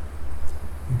medium,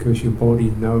 because your body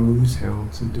knows how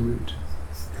to do it.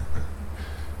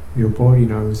 Your body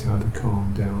knows how to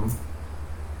calm down,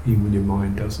 even when your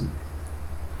mind doesn't.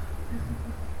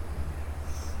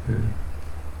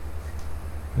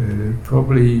 And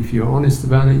probably, if you're honest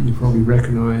about it, you probably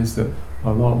recognise that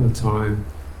a lot of the time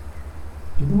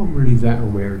you're not really that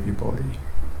aware of your body,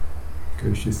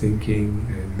 because you're thinking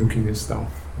and looking at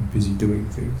stuff and busy doing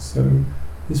things. So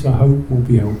this, I hope, will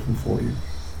be helpful for you.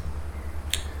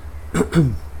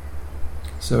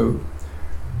 So,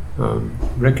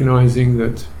 recognising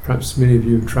that perhaps many of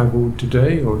you have travelled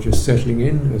today or just settling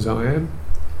in, as I am.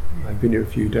 I've been here a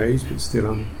few days, but still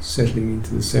I'm settling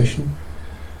into the session.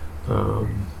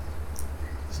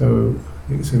 So I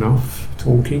think it's enough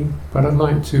talking, but I'd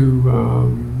like to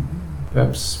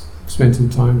perhaps spend some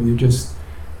time with you, just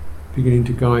beginning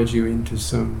to guide you into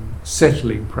some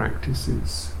settling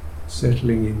practices,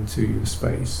 settling into your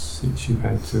space, since you've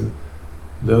had to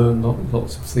learn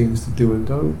lots of things to do and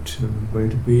don't, and where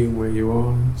to be and where you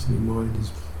are. So your mind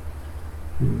is,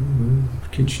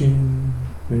 kitchen,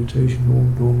 meditation hall,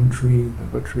 dormitory,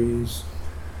 lavatories,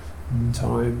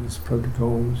 times,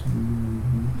 protocols,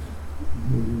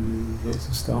 lots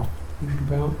of stuff to think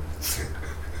about.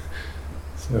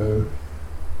 So,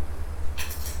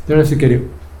 don't have to get it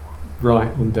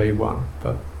right on day one,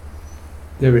 but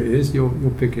there it is,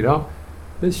 you'll pick it up.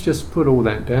 Let's just put all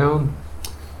that down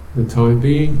for the time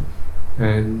being,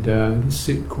 and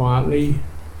sit quietly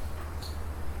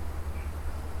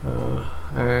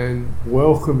and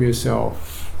welcome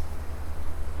yourself.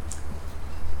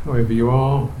 However you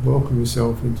are, welcome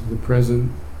yourself into the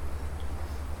present.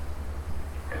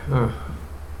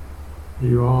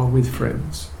 You are with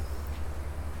friends.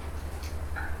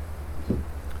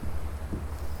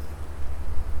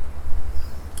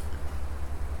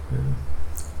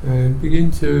 And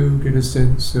begin to get a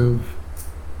sense of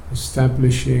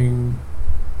establishing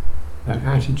that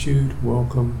attitude,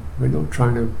 welcome. We're not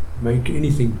trying to make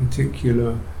anything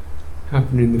particular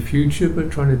happen in the future,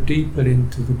 but trying to deepen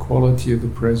into the quality of the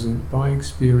present by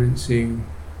experiencing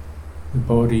the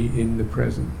body in the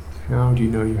present. How do you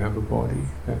know you have a body?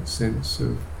 That sense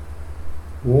of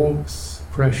warmth,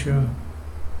 pressure,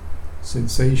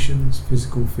 sensations,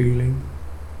 physical feeling.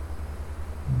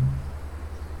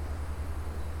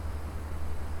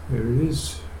 There it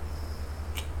is.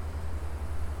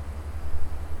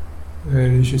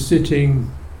 And as you're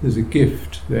sitting, there's a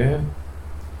gift there,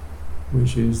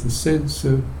 which is the sense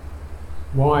of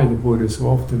why the Buddha so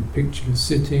often pictured us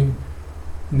sitting.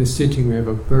 In the sitting we have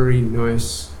a very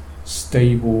nice,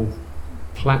 stable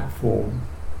platform.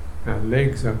 Our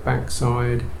legs, our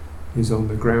backside is on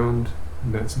the ground,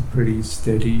 and that's a pretty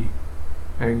steady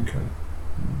anchor.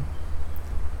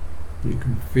 You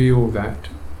can feel that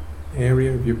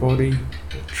area of your body,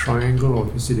 a triangle, or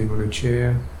if you're sitting on a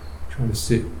chair, try to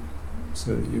sit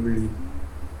so that your really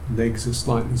legs are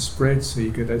slightly spread, so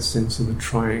you get that sense of a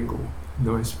triangle,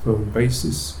 nice firm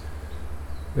basis,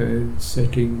 and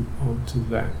setting onto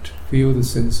that. Feel the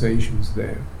sensations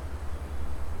there.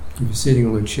 If you're sitting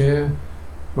on a chair,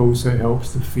 it also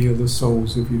helps to feel the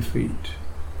soles of your feet.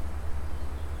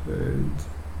 And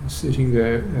sitting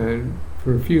there, and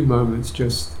for a few moments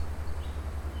just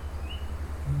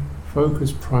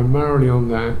focus primarily on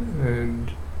that,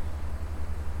 and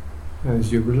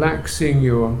as you're relaxing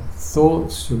your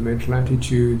thoughts, your mental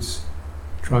attitudes,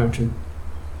 try to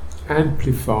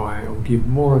amplify or give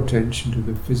more attention to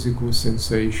the physical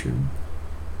sensation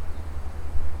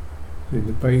in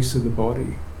the base of the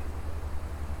body.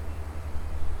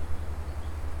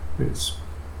 It's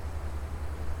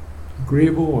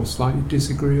agreeable or slightly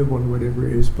disagreeable or whatever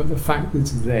it is, but the fact that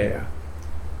it's there,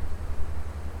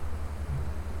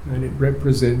 and it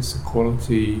represents a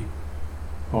quality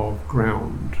of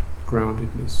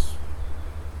groundedness.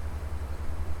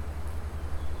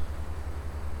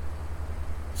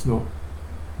 It's not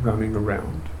running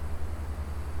around.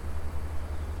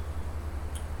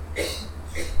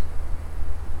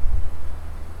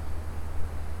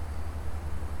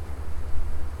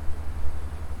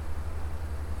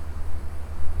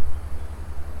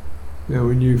 Now,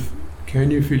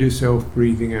 can you feel yourself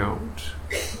breathing out?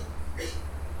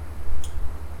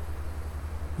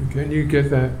 And can you get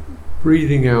that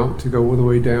breathing out to go all the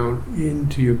way down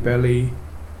into your belly,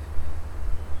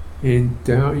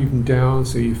 even down,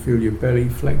 so you feel your belly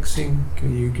flexing?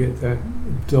 Can you get that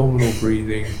abdominal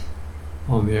breathing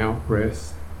on the out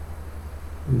breath,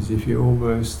 as if you're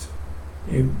almost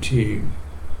emptying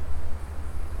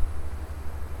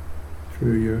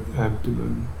through your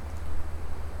abdomen,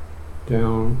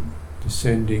 down,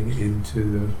 descending into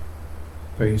the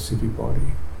base of your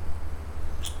body.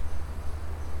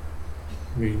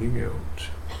 Breathing out.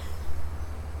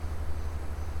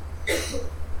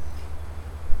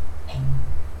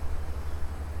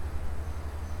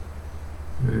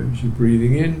 And as you're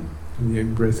breathing in, and the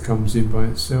in-breath comes in by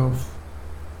itself,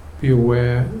 be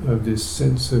aware of this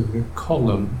sense of the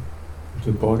column of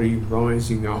the body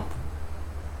rising up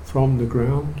from the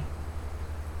ground,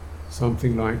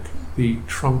 something like the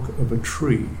trunk of a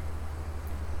tree,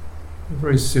 a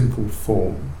very simple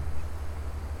form,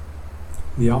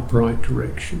 the upright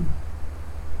direction.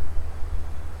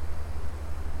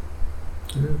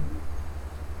 Yeah.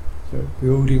 So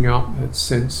building up that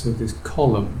sense of this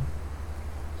column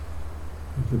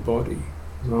of the body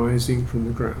rising from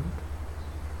the ground.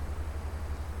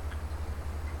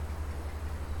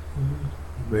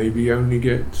 Maybe only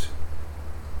get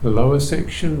the lower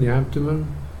section, the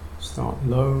abdomen, start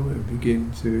low and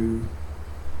begin to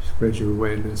spread your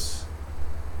awareness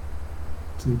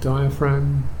to the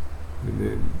diaphragm, and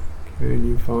then can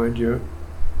you find you're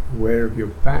aware of your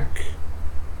back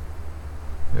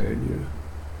and your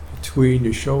between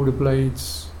your shoulder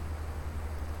blades.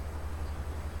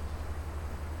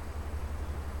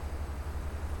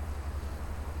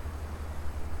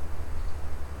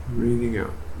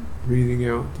 Breathing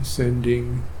out,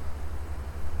 descending.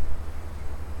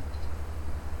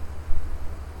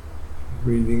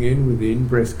 Breathing in with the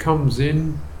in-breath comes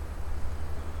in.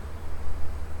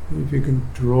 If you can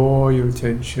draw your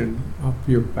attention up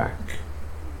your back.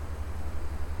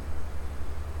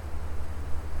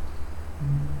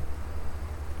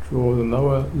 Draw the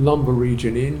lower lumbar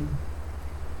region in.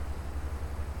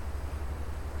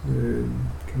 And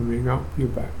coming up your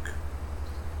back.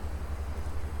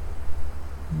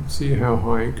 See how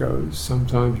high it goes.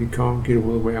 Sometimes you can't get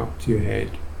all the way up to your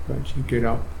head, but you get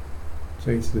up,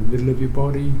 say, to the middle of your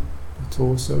body, the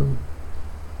torso,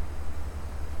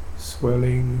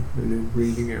 swelling and then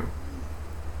breathing out.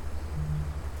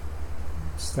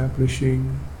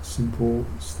 Establishing simple,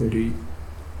 steady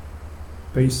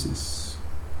basis.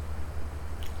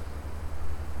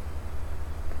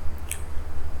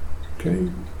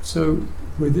 Okay, so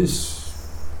with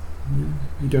this,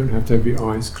 you don't have to have your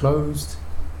eyes closed.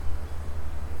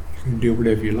 You can do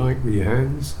whatever you like with your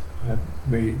hands. I've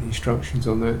made instructions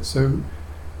on that. So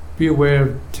be aware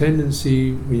of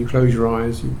tendency when you close your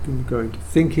eyes, you can go into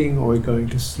thinking or you're going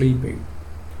to sleeping.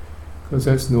 Because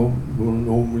that's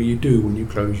normally you do when you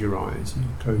close your eyes. You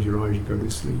close your eyes, you go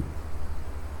to sleep.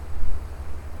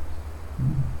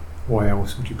 Why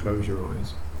else would you close your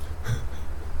eyes?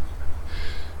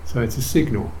 So it's a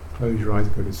signal. Close your eyes,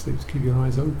 go to sleep. Just keep your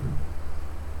eyes open.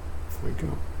 Wake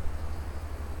up.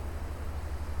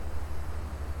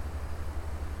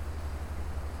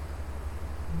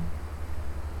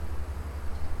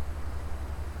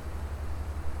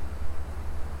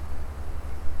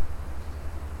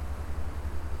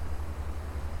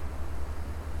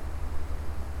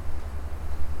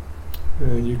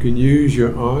 And you can use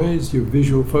your eyes, your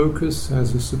visual focus,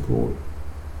 as a support.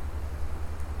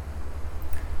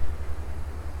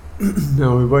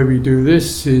 Now, the way we do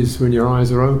this is when your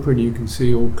eyes are open, you can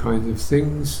see all kinds of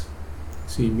things.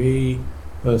 See me,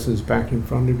 person's back in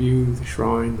front of you, the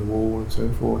shrine, the wall, and so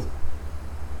forth.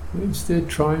 But instead,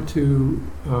 try to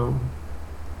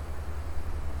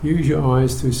use your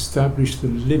eyes to establish the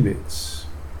limits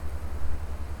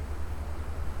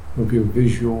of your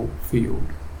visual field.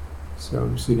 So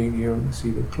I'm sitting here and I see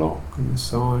the clock and the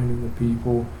sign and the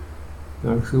people.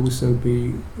 Now it could also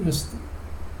be just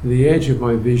the edge of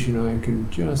my vision, I can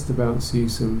just about see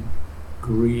some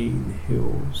green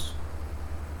hills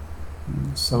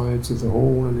on the sides of the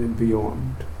hall and then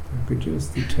beyond. I could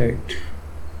just detect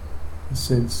a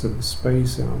sense of a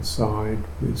space outside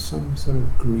with some sort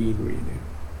of greenery in it.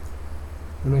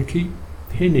 And I keep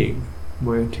pinning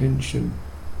my attention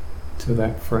to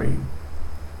that frame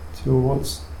till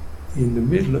what's in the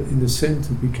middle, in the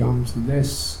center, becomes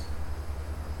less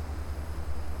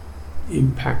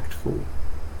impactful.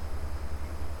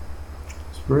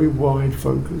 It's very wide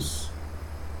focus.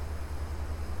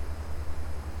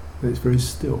 And it's very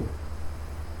still.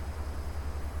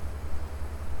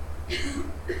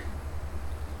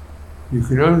 You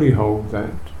can only hold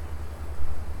that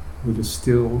with a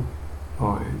still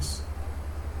eyes.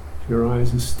 If your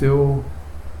eyes are still,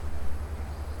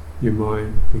 your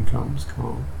mind becomes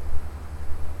calm.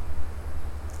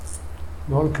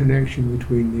 Not a connection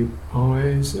between the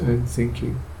eyes and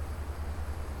thinking.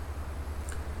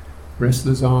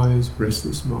 Restless eyes,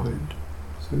 restless mind.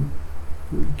 So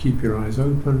keep your eyes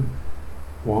open,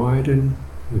 widen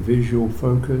the visual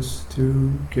focus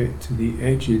to get to the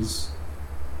edges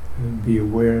and be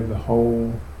aware of the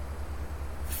whole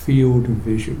field of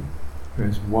vision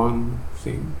as one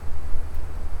thing.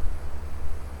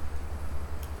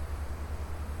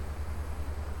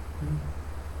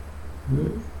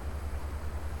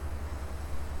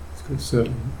 It's got a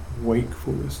certain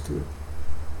wakefulness to it.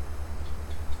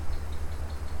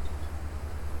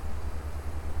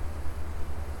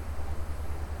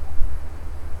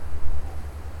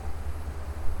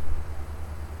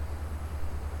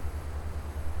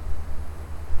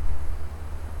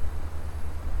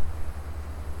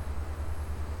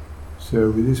 So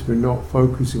with this, we're not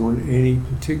focusing on any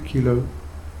particular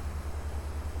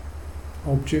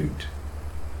object,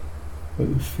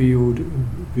 but the field of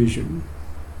vision.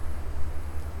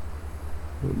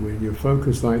 But when you're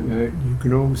focused like that, you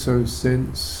can also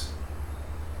sense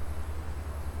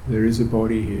there is a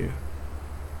body here.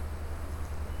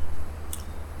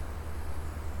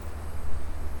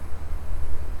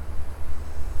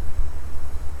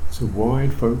 It's a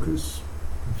wide focus.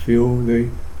 You feel the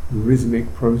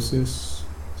rhythmic process,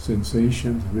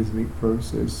 sensations, rhythmic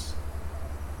process.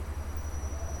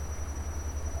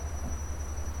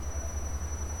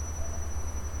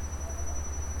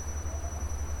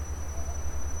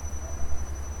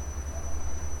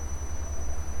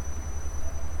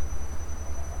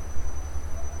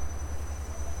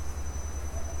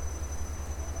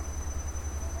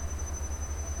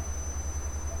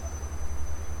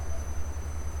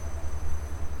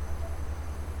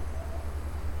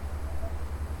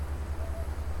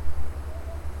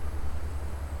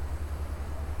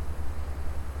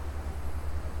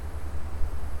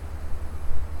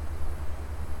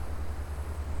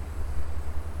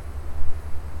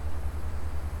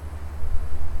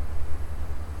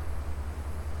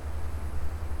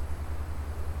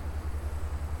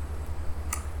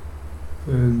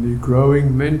 And the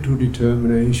growing mental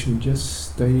determination,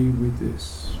 just stay with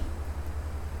this.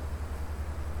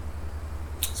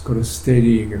 It's got a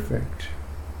steadying effect.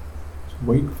 It's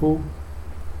wakeful,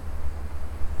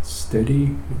 it's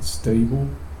steady, it's stable.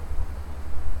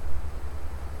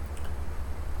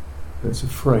 That's a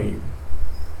frame.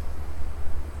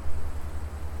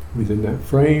 Within that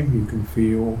frame you can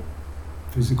feel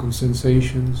physical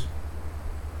sensations,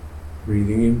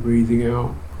 breathing in, breathing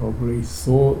out, probably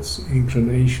thoughts,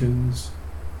 inclinations,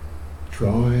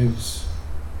 drives,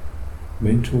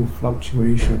 mental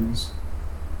fluctuations.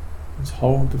 Let's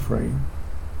hold the frame,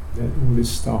 let all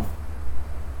this stuff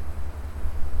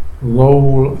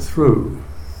roll through.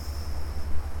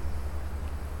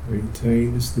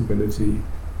 Maintain the stability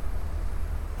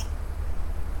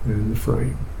and the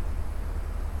frame.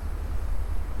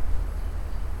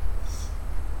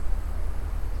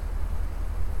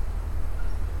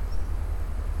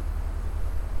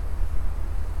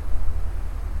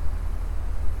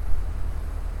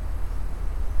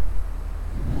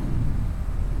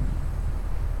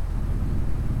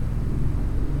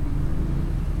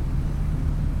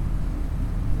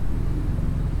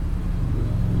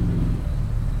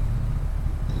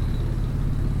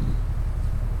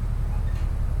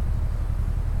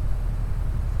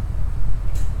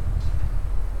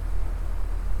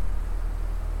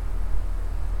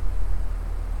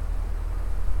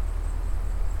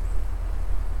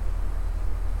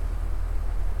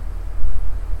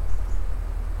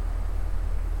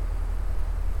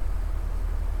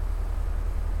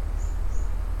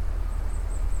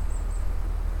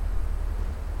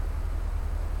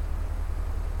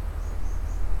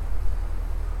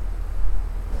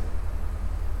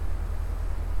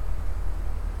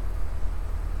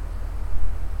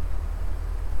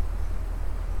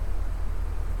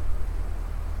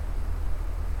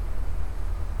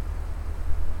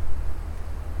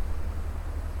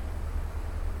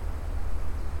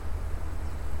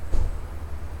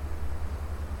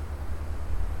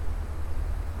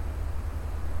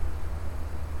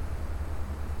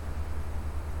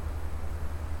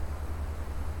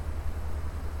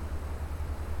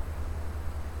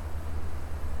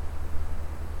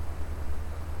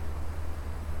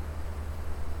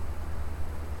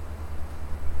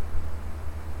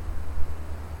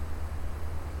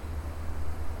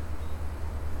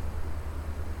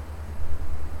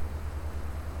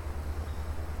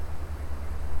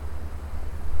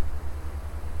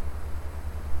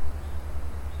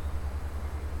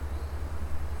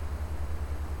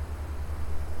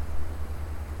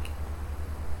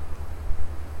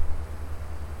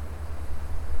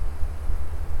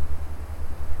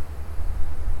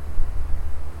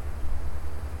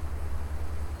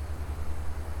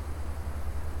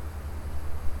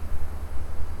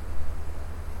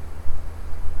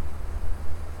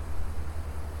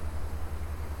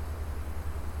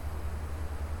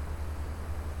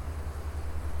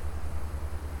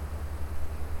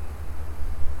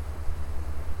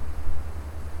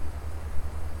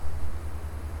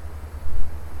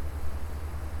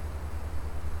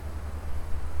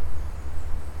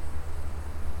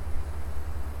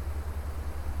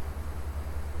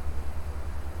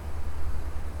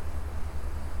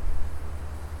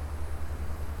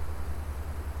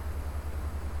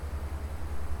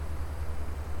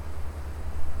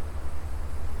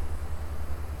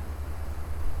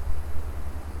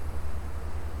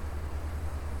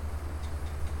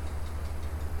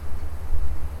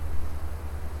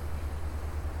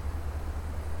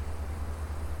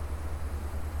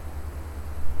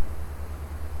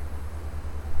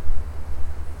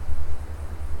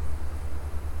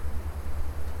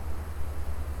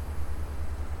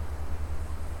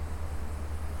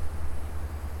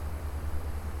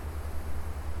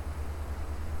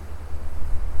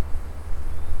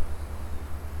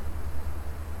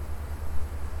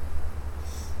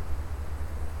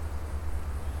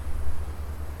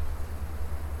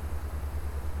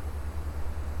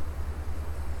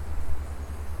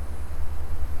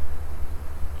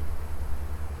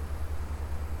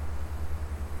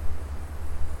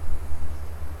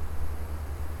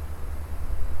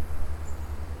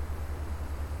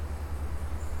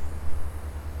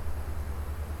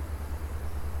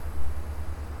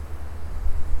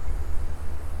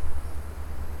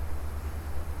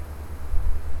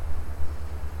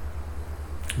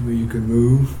 you can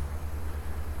move.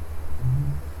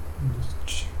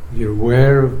 You're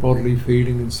aware of bodily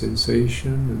feeling and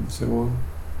sensation and so on.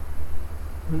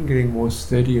 And getting more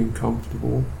steady and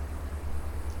comfortable.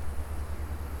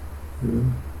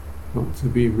 Not to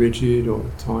be rigid or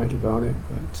tight about it,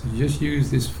 but to just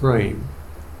use this frame.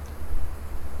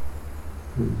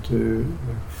 And to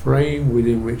a frame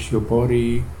within which your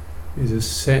body is a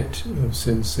set of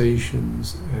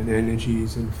sensations and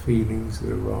energies and feelings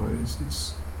that arise.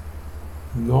 It's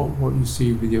not what you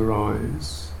see with your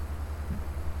eyes.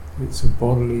 It's a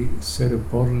set of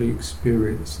bodily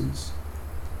experiences.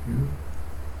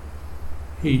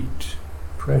 Heat,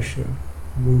 pressure,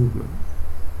 movement,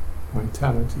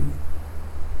 vitality,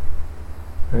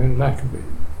 and lack of it,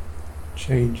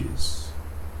 changes.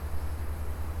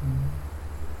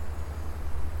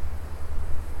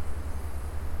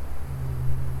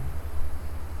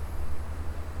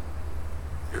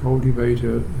 Cultivate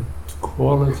a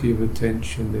quality of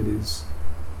attention that is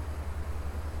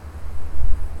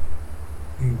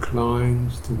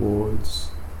inclined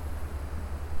towards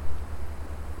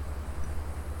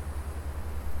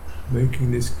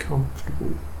making this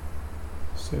comfortable,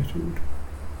 settled.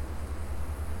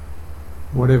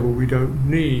 Whatever we don't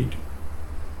need,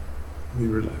 we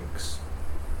relax.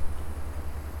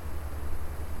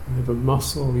 Whatever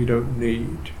muscle you don't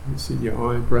need, it's in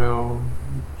your eyebrow,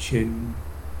 your chin,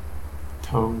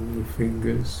 tongue, your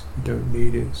fingers, you don't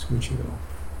need it, switch it off.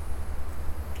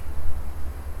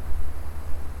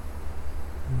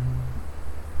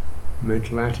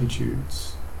 Mental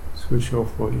attitudes, switch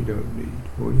off what you don't need.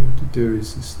 All you have to do is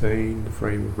sustain the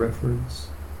frame of reference.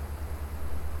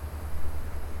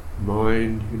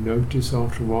 Mind, you notice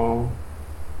after a while,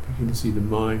 begin to see the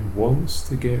mind wants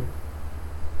to get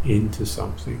into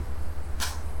something.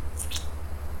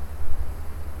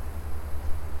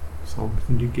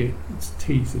 Something to get its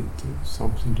teeth into,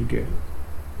 something to get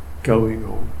going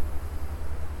on.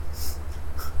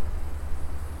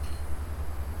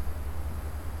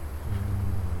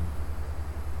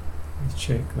 Let's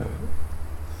check that.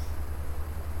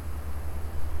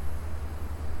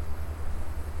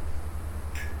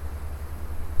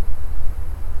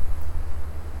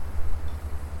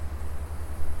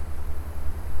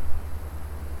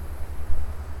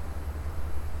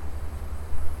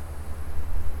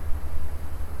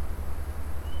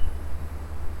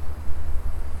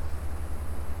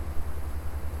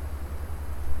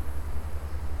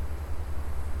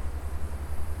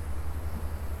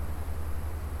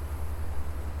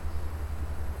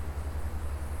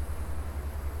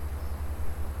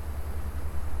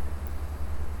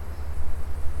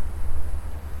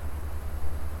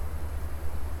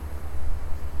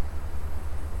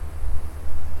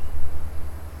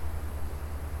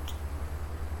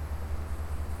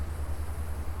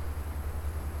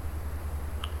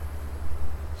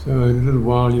 So in a little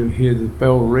while you'll hear the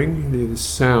bell ring, you'll hear the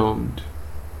sound.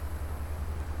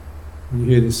 When you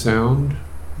hear the sound,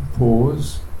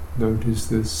 pause, notice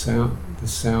the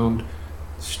sound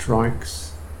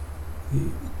strikes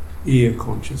the ear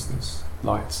consciousness,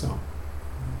 lights up.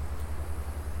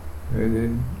 And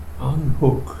then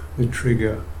unhook the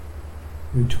trigger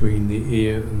between the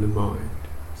ear and the mind.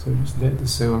 So just let the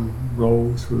sound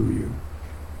roll through you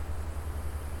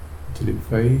until it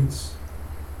fades.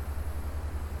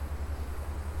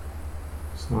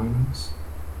 Silence,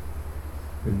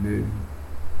 and then,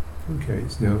 okay,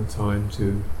 it's now time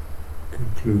to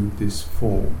conclude this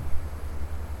form,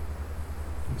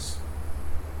 this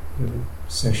little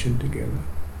session together.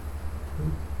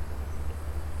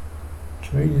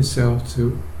 Train yourself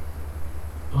to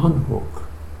unhook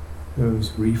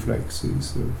those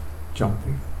reflexes of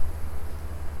jumping.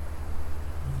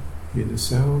 Hear the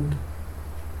sound,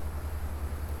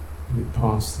 and it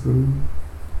pass through.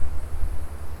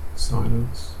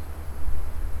 Silence.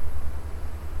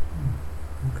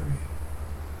 Okay.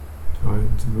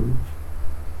 Time to move.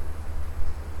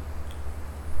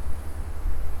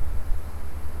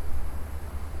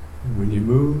 And when you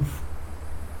move,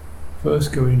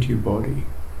 first go into your body.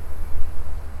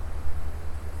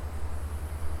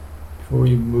 Before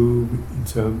you move in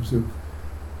terms of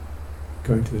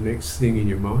going to the next thing in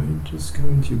your mind, just go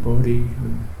into your body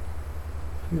and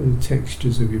feel the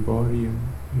textures of your body and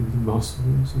the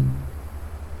muscles and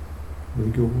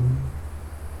wiggle.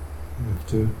 You have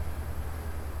to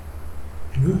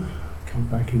come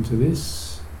back into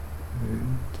this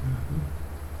and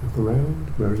look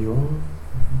around where you are.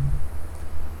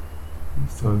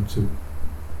 It's time to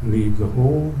leave the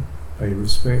hall, pay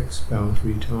respects, bow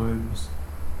 3 times,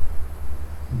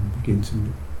 and begin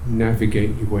to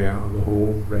navigate your way out of the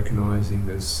hall, recognizing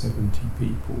there's 70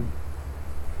 people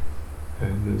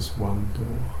and there's one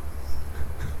door.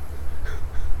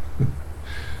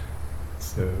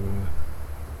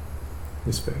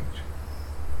 respect.